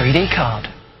 3D card.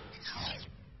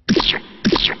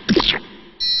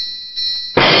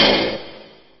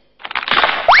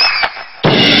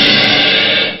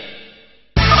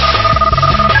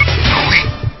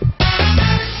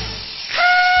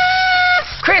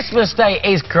 Christmas Day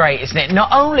is great, isn't it?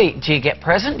 Not only do you get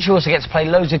presents, you also get to play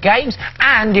loads of games,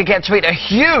 and you get to eat a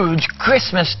huge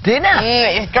Christmas dinner.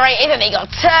 It's great, isn't it? You got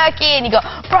turkey and you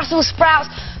got Brussels sprouts,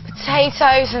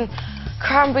 potatoes and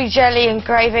cranberry jelly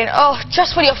engraving. Oh,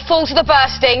 just when you're full to the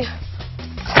bursting,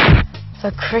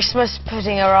 the Christmas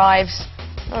pudding arrives.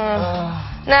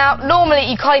 Now, normally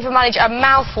you can't even manage a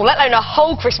mouthful, let alone a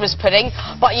whole Christmas pudding,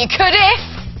 but you could if...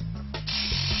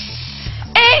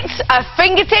 It's a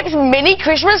fingertips mini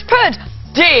Christmas pud.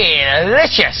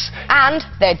 Delicious! And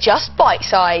they're just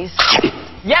bite-sized.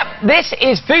 Yep, this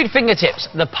is Food Fingertips,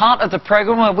 the part of the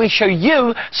programme where we show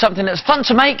you something that's fun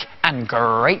to make and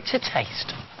great to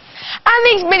taste. And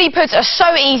these mini puds are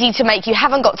so easy to make, you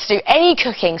haven't got to do any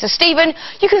cooking. So, Stephen,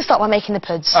 you can start by making the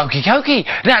puds. Okie dokie.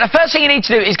 Now, the first thing you need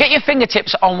to do is get your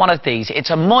fingertips on one of these.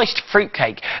 It's a moist fruit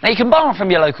cake. Now, you can buy one from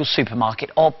your local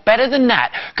supermarket, or better than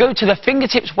that, go to the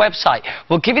Fingertips website.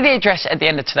 We'll give you the address at the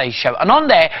end of today's show, and on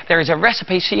there is a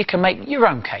recipe so you can make your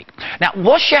own cake. Now,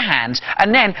 wash your hands,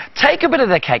 and then take a bit of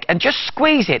the cake and just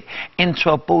squeeze it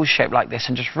into a ball shape like this,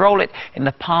 and just roll it in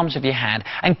the palms of your hand,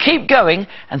 and keep going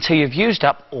until you've used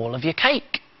up all of your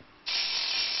cake.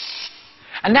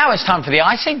 And now it's time for the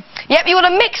icing. Yep, you want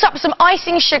to mix up some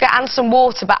icing sugar and some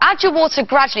water, but add your water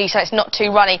gradually so it's not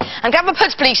too runny. And grab a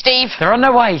puds, please, Steve. They're on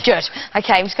their way. Good.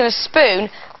 Okay, I'm just going to spoon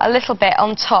a little bit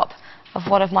on top of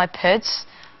one of my puds.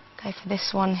 Go for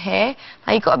this one here.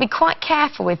 Now, you've got to be quite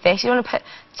careful with this. You don't want to put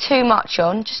too much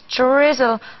on. Just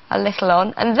drizzle a little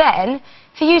on. And then,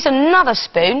 if you use another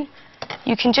spoon,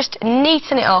 you can just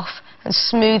neaten it off and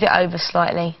smooth it over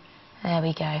slightly. There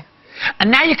we go.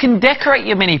 And now you can decorate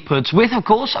your mini puds with, of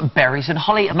course, berries and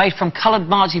holly made from coloured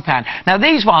marzipan. Now,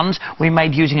 these ones we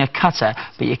made using a cutter,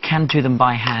 but you can do them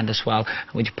by hand as well.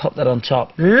 And we just pop that on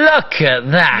top. Look at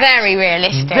that! Very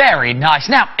realistic. Very nice.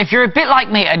 Now, if you're a bit like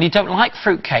me and you don't like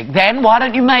fruitcake, then why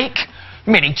don't you make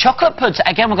mini chocolate puds?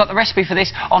 Again, we've got the recipe for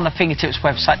this on the Fingertips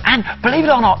website. And, believe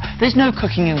it or not, there's no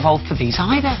cooking involved for these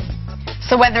either.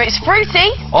 So whether it's fruity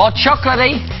or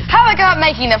chocolatey, have a go at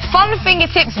making the fun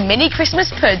Fingertips mini Christmas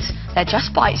puds. They're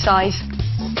just bite-sized.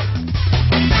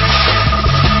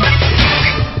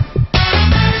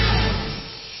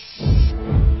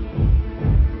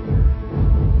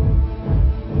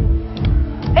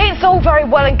 It's all very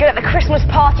well and good at the Christmas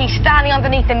party, standing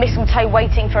underneath the mistletoe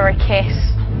waiting for a kiss.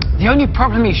 The only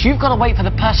problem is you've got to wait for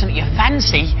the person that you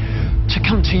fancy to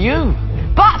come to you.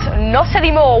 But not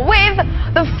anymore with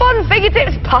the fun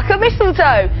Fingertips Pucker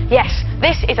Mistletoe. Yes,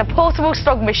 this is a portable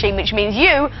slog machine, which means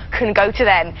you can go to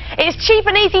them. It's cheap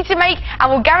and easy to make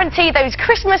and will guarantee those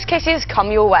Christmas kisses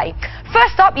come your way.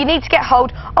 First up, you need to get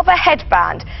hold of a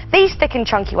headband. These thick and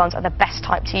chunky ones are the best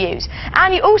type to use.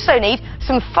 And you also need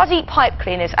some fuzzy pipe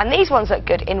cleaners, and these ones look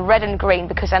good in red and green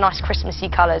because they're nice Christmassy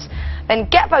colours. Then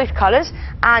get both colours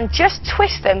and just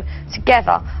twist them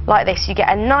together like this. You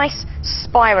get a nice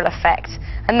spiral effect.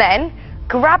 And then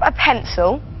grab a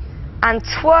pencil and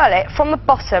twirl it from the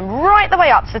bottom right the way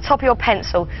up to the top of your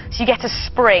pencil so you get a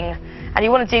spring. And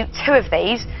you want to do 2 of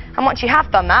these, and once you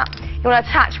have done that, you want to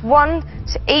attach one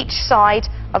to each side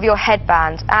of your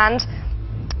headband, and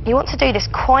you want to do this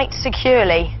quite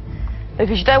securely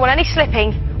because you don't want any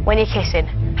slipping when you're kissing.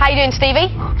 How you doing,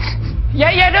 Stevie?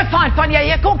 Yeah, no, fine,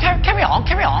 yeah, go on, carry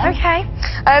on. Okay.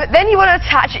 Then you want to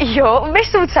attach your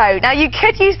mistletoe. Now, you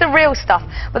could use the real stuff,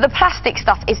 but the plastic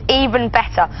stuff is even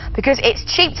better because it's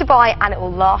cheap to buy and it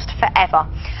will last forever.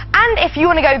 And if you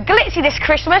want to go glitzy this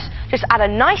Christmas, just add a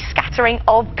nice scattering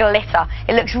of glitter.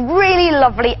 It looks really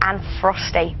lovely and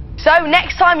frosty. So,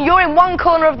 next time you're in one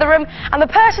corner of the room and the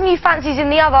person you fancy's in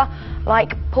the other,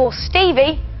 like poor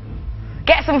Stevie,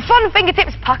 get some fun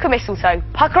Fingertips Pucker Mistletoe.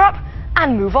 Pucker up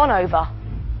and move on over.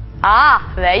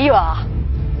 Ah, there you are.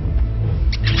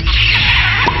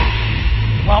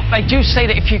 Well, they do say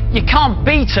that if you can't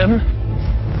beat them,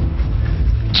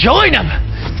 join them.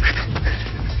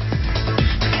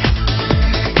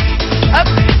 Up,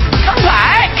 come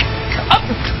back. Up.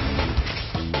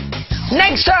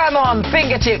 Next time on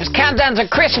Fingertips, Countdown to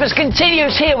Christmas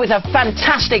continues here with a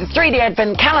fantastic 3D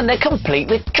Advent calendar complete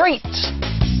with treats.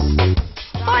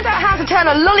 Find out how to turn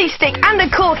a lolly stick and a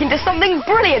cork into something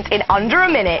brilliant in under a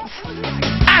minute.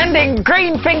 And in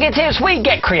Green Fingertips, we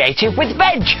get creative with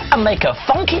veg and make a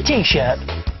funky t-shirt.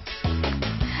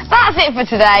 That's it for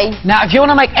today. Now, if you want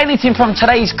to make anything from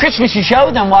today's Christmassy show,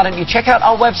 then why don't you check out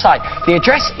our website? The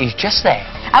address is just there.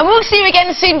 And we'll see you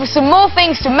again soon for some more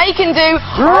things to make and do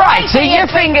right at your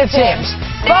fingertips.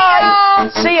 Bye.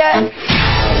 See ya.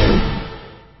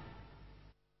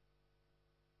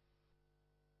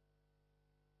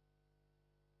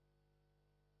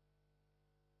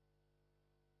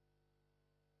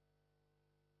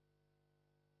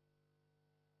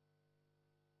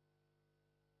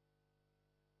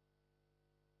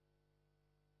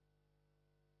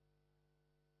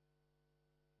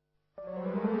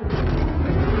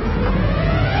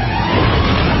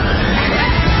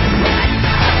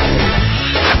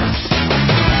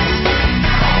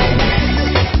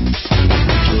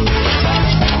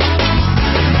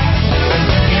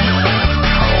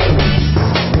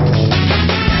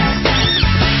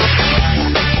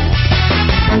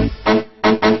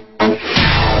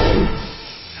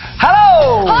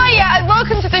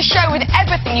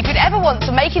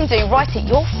 can do right at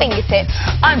your fingertips.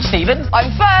 I'm Stephen.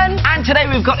 I'm Fearne. And today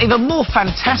we've got even more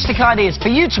fantastic ideas for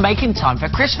you to make in time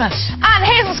for Christmas. And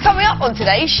here's what's coming up on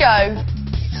today's show.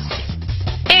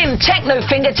 In Techno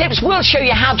Fingertips, we'll show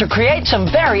you how to create some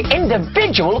very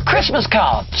individual Christmas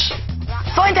cards.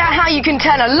 Find out how you can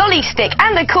turn a lolly stick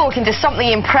and a cork into something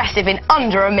impressive in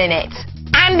under a minute.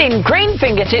 And in Green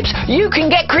Fingertips, you can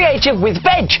get creative with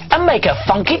veg and make a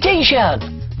funky t-shirt.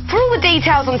 For all the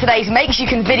details on today's makes, you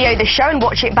can video the show and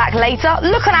watch it back later.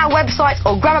 Look on our website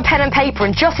or grab a pen and paper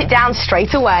and jot it down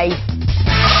straight away.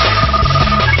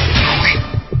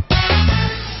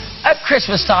 At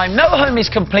Christmas time, no home is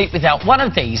complete without one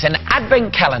of these, an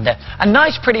advent calendar, a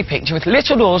nice pretty picture with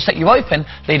little doors that you open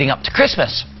leading up to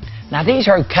Christmas. Now these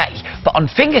are okay, but on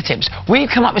Fingertips we've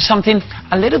come up with something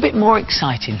a little bit more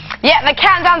exciting. Yeah, the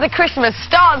countdown to Christmas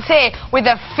starts here with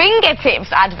the Fingertips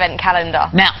advent calendar.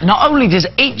 Now, not only does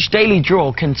each daily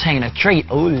drawer contain a treat,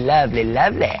 oh lovely,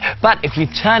 lovely, but if you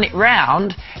turn it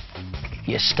round,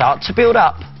 you start to build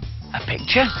up a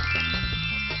picture,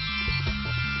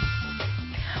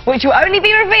 which will only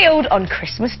be revealed on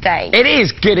Christmas Day. It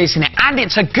is good, isn't it? And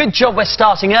it's a good job we're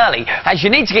starting early, as you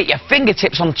need to get your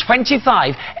fingertips on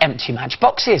 25 empty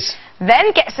matchboxes.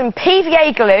 Then get some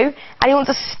PVA glue, and you want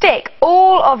to stick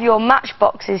all of your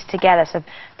matchboxes together. So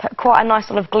put quite a nice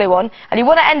lot of glue on, and you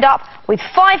want to end up with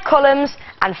 5 columns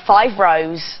and 5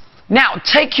 rows. Now,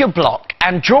 take your block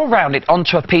and draw round it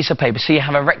onto a piece of paper so you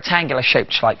have a rectangular shape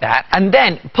just like that, and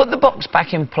then put the box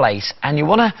back in place, and you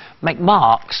want to make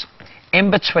marks in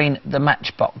between the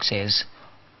matchboxes,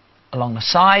 along the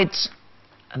sides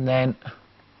and then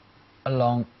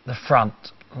along the front,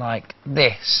 like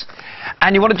this.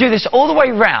 And you want to do this all the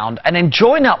way round and then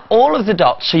join up all of the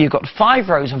dots so you've got 5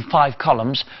 rows and 5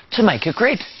 columns to make a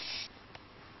grid.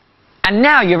 And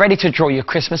now you're ready to draw your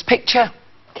Christmas picture.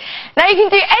 Now you can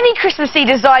do any Christmassy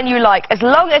design you like as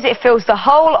long as it fills the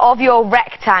whole of your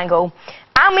rectangle.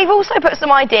 And we've also put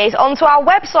some ideas onto our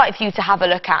website for you to have a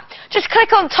look at. Just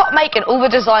click on Top Make and all the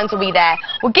designs will be there.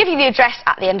 We'll give you the address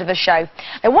at the end of the show.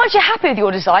 And once you're happy with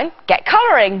your design, get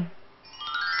colouring.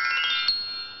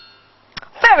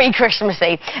 Very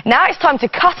Christmassy. Now it's time to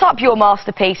cut up your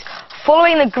masterpiece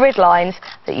following the grid lines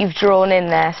that you've drawn in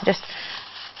there. So just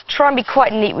try and be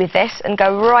quite neat with this and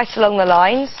go right along the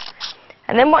lines.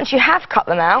 And then once you have cut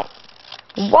them out,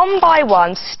 one by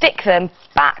one, stick them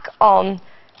back on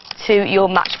to your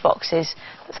matchboxes.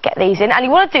 Let's get these in, and you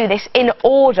want to do this in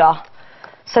order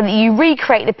so that you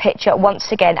recreate the picture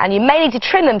once again, and you may need to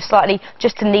trim them slightly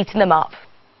just to neaten them up.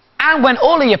 And when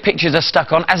all of your pictures are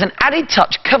stuck on, as an added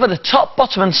touch, cover the top,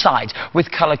 bottom and sides with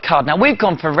coloured card. Now we've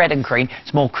gone for red and green,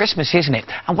 it's more Christmas, isn't it?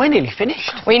 And we're nearly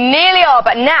finished. We nearly are,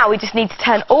 but now we just need to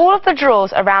turn all of the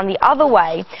drawers around the other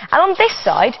way, and on this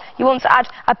side you want to add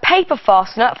a paper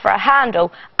fastener for a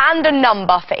handle and a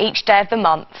number for each day of the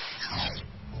month.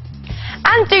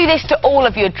 And do this to all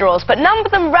of your drawers, but number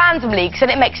them randomly because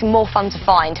then it makes them more fun to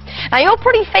find. Now you're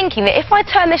probably thinking that if I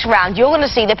turn this round you're going to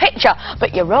see the picture,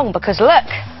 but you're wrong because look,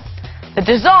 the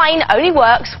design only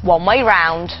works one way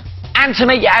round. And to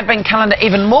make your advent calendar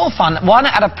even more fun, why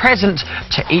not add a present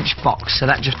to each box? So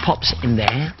that just pops in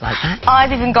there, like that.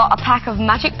 I've even got a pack of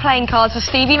magic playing cards for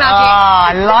Stevie Magic. Ah,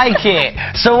 I like it.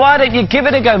 So why don't you give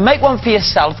it a go? Make one for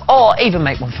yourself or even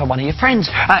make one for one of your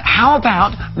friends. How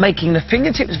about making the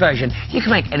Fingertips version? You can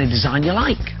make any design you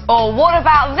like. Or what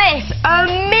about this? A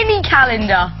mini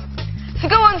calendar.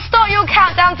 So go on, start your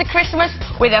countdown to Christmas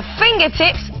with a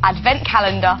Fingertips advent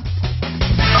calendar.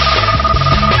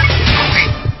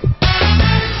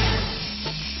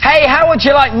 Hey, how would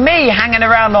you like me hanging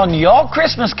around on your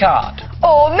Christmas card?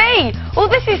 Or me? Well,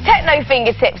 this is Techno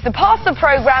Fingertips, the part of the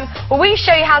programme where we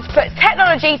show you how to put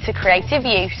technology to creative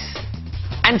use.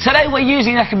 And today we're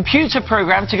using a computer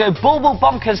program to go bauble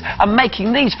bonkers and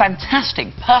making these fantastic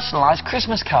personalised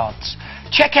Christmas cards.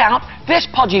 Check out this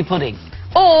podgy pudding.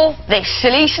 Or this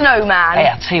silly snowman. Hey,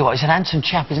 I'll tell you what, he's an handsome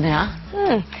chap, isn't he, huh?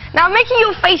 Now, making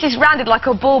your faces rounded like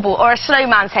a bauble or a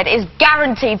snowman's head is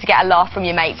guaranteed to get a laugh from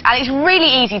your mates, and it's really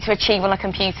easy to achieve on a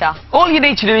computer. All you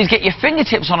need to do is get your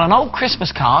fingertips on an old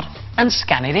Christmas card and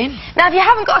scan it in. Now, if you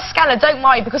haven't got a scanner, don't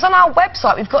worry, because on our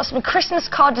website we've got some Christmas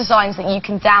card designs that you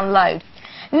can download.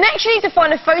 Next, you need to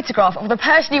find a photograph of the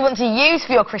person you want to use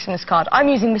for your Christmas card. I'm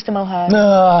using Mr. Mulhern.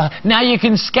 Now, you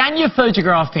can scan your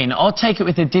photograph in or take it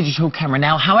with a digital camera.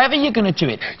 Now, however you're going to do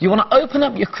it, you want to open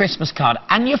up your Christmas card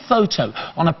and your photo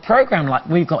on a program like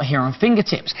we've got here on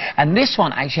Fingertips. And this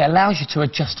one actually allows you to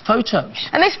adjust photos.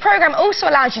 And this program also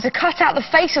allows you to cut out the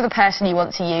face of the person you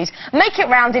want to use, make it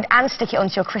rounded and stick it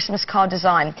onto your Christmas card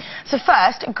design. So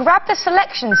first, grab the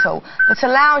selection tool that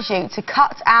allows you to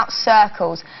cut out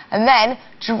circles and then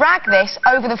drag this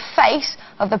over the face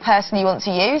of the person you want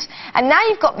to use, and now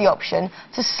you've got the option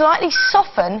to slightly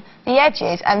soften the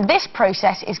edges, and this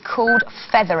process is called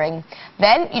feathering.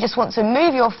 Then you just want to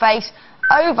move your face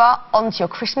over onto your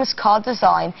Christmas card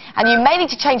design, and you may need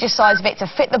to change the size of it to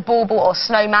fit the bauble or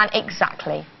snowman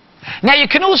exactly. Now you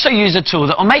can also use a tool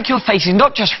that will make your faces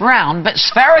not just round but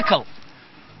spherical.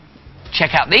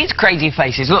 Check out these crazy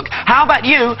faces. Look, how about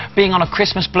you being on a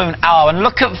Christmas balloon? Oh, and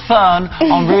look at Fearne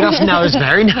on Rudolph's nose.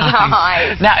 Very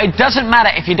nice. Now, it doesn't matter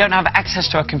if you don't have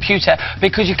access to a computer,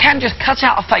 because you can just cut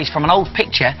out a face from an old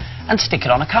picture and stick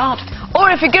it on a card. Or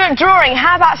if you're good at drawing,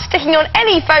 how about sticking on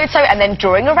any photo and then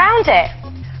drawing around it?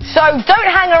 So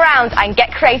don't hang around and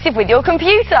get creative with your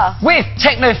computer. With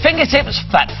Techno Fingertips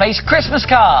Flat Face Christmas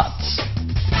Cards.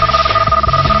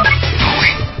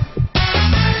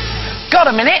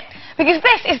 Got a minute? Because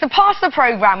this is the part of the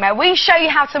programme where we show you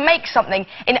how to make something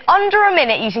in under a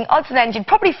minute using odds and ends you'd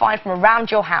probably find from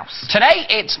around your house. Today,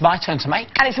 it's my turn to make.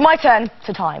 And it's my turn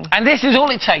to time. And this is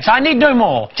all it takes. I need no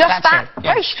more. Just that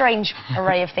Yeah. very strange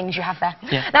array of things you have there.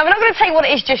 Yeah. Now, we're not going to tell you what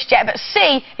it is just yet, but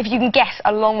see if you can guess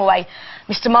along the way.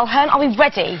 Mr. Mulhern, are we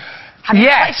ready?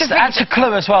 Yes, that's a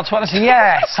clue as well to honest.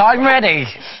 Yes, I'm ready.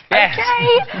 Yes.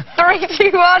 Okay, 3,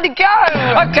 2, 1, go.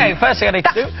 Okay, first thing I need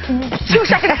to do. 2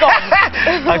 seconds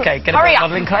gone. Okay, get a Hurry bit of up.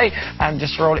 modelling clay and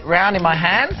just roll it round in my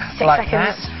hand. 6 like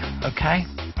seconds. That. Okay.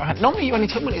 All right. Normally you only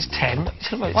tell me when it's 10. But you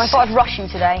tell me when it's Well, I thought I'd rush you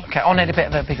today. Okay, I'll need a bit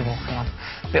of a bigger ball. Hang on.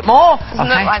 A bit more.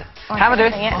 Okay. How am I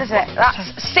doing? That's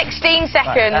 16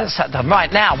 seconds. Right, that's that done.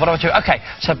 Right, now, what do I do? Okay,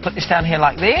 so put this down here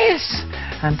like this.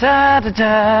 And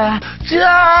da-da-da,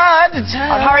 da-da-da.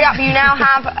 I'll hurry up. You now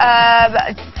have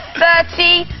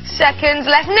 30 seconds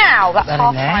left. Now, that's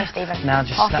half time, Stephen. Now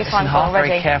just half snap your this in time's half gone very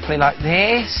already. carefully like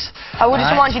this. I will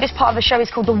just remind you, this part of the show is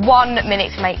called the 1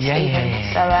 minute to make, Stephen.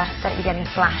 Yeah. So don't be getting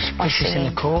flashed by Push this in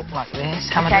the cork like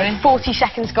this. How am I Okay, doing? 40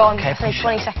 seconds gone. Okay, There's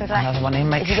only 20 seconds left. Another one in.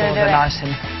 Make If sure you're they're gonna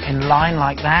do nice in line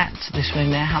like that. This one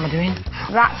in there. How am I doing?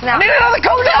 That's now. I need another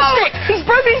cold stick! He's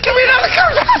broken. Give me another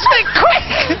cold stick, quick!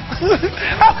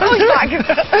 Oh, he's back.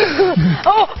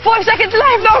 Oh, 5 seconds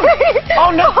left.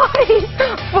 Oh, no.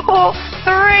 5, 4,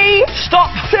 3, Stop!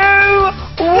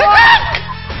 2, 1.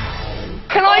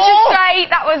 Can I just say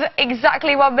that was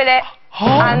exactly 1 minute,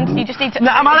 and you just need to.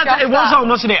 No, adjust it was that. on,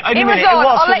 wasn't it? It was on.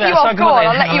 I'll let you off. Go on,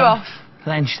 I'll let you off.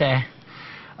 Bench there.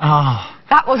 Oh.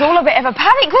 That was all a bit of a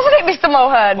panic, wasn't it, Mr.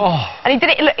 Mulhern? Oh. And he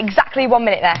did it, look, exactly 1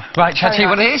 minute there. Right, shall I tell you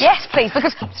what it is? Yes, please,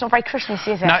 because it's not very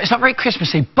Christmassy, is it? No, it's not very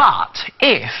Christmassy, but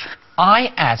if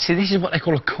I add, see, this is what they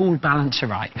call a cool balancer,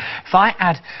 right? If I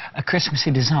add a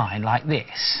Christmassy design like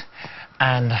this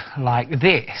and like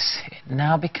this, it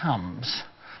now becomes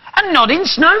a nodding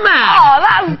snowman. Oh,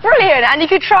 that's brilliant. And you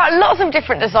could try lots of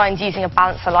different designs using a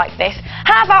balancer like this.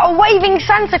 How about a waving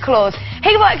Santa Claus?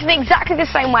 He works in exactly the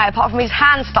same way, apart from his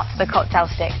hand stuck to the cocktail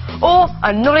stick. Or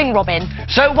a nodding robin.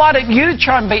 So why don't you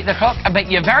try and beat the clock and make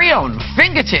your very own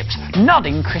fingertips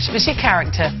nodding Christmassy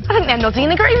character? I think they're nodding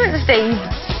in agreement, Steve.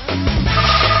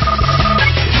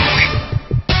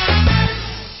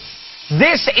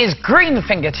 This is Green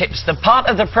Fingertips, the part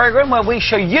of the programme where we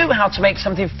show you how to make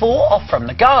something for or from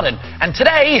the garden. And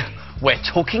today, we're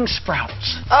talking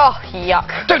sprouts. Oh,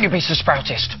 yuck. Don't you be so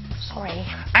sproutist. Sorry.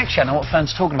 Actually, I know what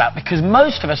Fearne's talking about, because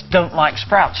most of us don't like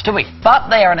sprouts, do we? But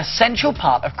they are an essential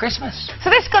part of Christmas. So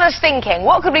this got us thinking,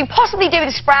 what could we possibly do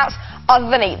with sprouts other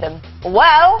than eat them?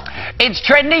 Well, It's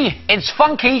trendy, it's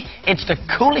funky, it's the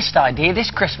coolest idea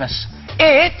this Christmas.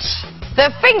 It's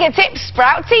the Fingertips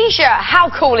Sprout T-shirt. How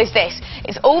cool is this?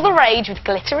 It's all the rage with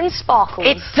glitter and sparkles.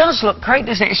 It does look great,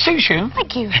 doesn't it? It suits you.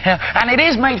 Thank you. And it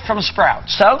is made from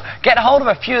sprouts. So get a hold of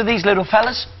a few of these little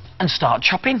fellas and start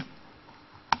chopping.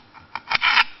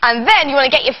 And then you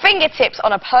want to get your fingertips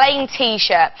on a plain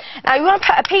T-shirt. Now you want to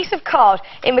put a piece of card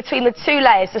in between the 2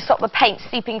 layers to stop the paint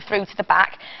seeping through to the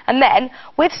back. And then,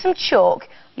 with some chalk,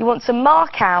 you want to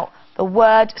mark out the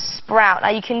word sprout. Now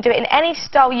you can do it in any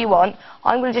style you want.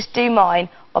 I'm going to just do mine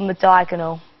on the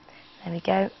diagonal. There we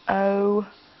go. O,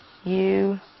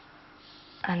 U,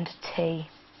 and T.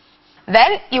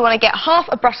 Then you want to get half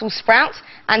a Brussels sprout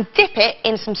and dip it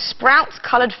in some sprouts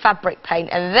coloured fabric paint.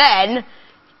 And then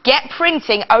get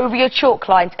printing over your chalk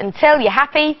lines until you're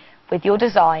happy with your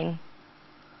design.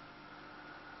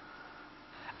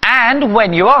 And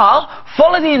when you are,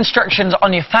 follow the instructions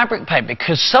on your fabric paint,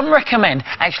 because some recommend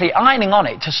actually ironing on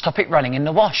it to stop it running in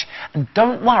the wash. And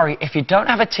don't worry if you don't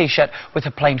have a T-shirt with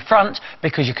a plain front,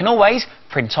 because you can always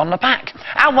print on the back.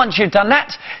 And once you've done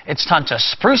that, it's time to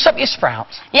spruce up your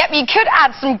sprouts. Yep, you could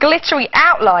add some glittery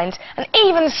outlines and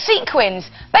even sequins.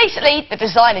 Basically, the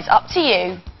design is up to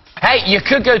you. Hey, you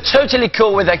could go totally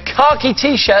cool with a khaki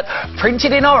T-shirt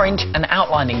printed in orange and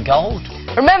outlined in gold.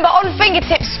 Remember, on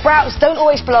fingertips, sprouts don't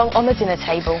always belong on the dinner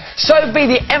table. So be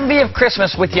the envy of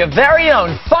Christmas with your very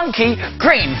own funky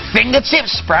green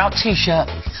fingertip sprout t-shirt.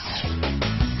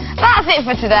 That's it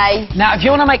for today. Now, if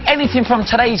you want to make anything from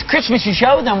today's Christmassy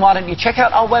show, then why don't you check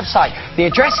out our website? The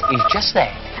address is just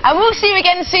there. And we'll see you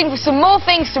again soon with some more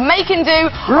things to make and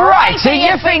do right in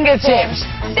your fingertips.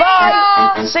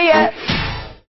 Bye. See ya.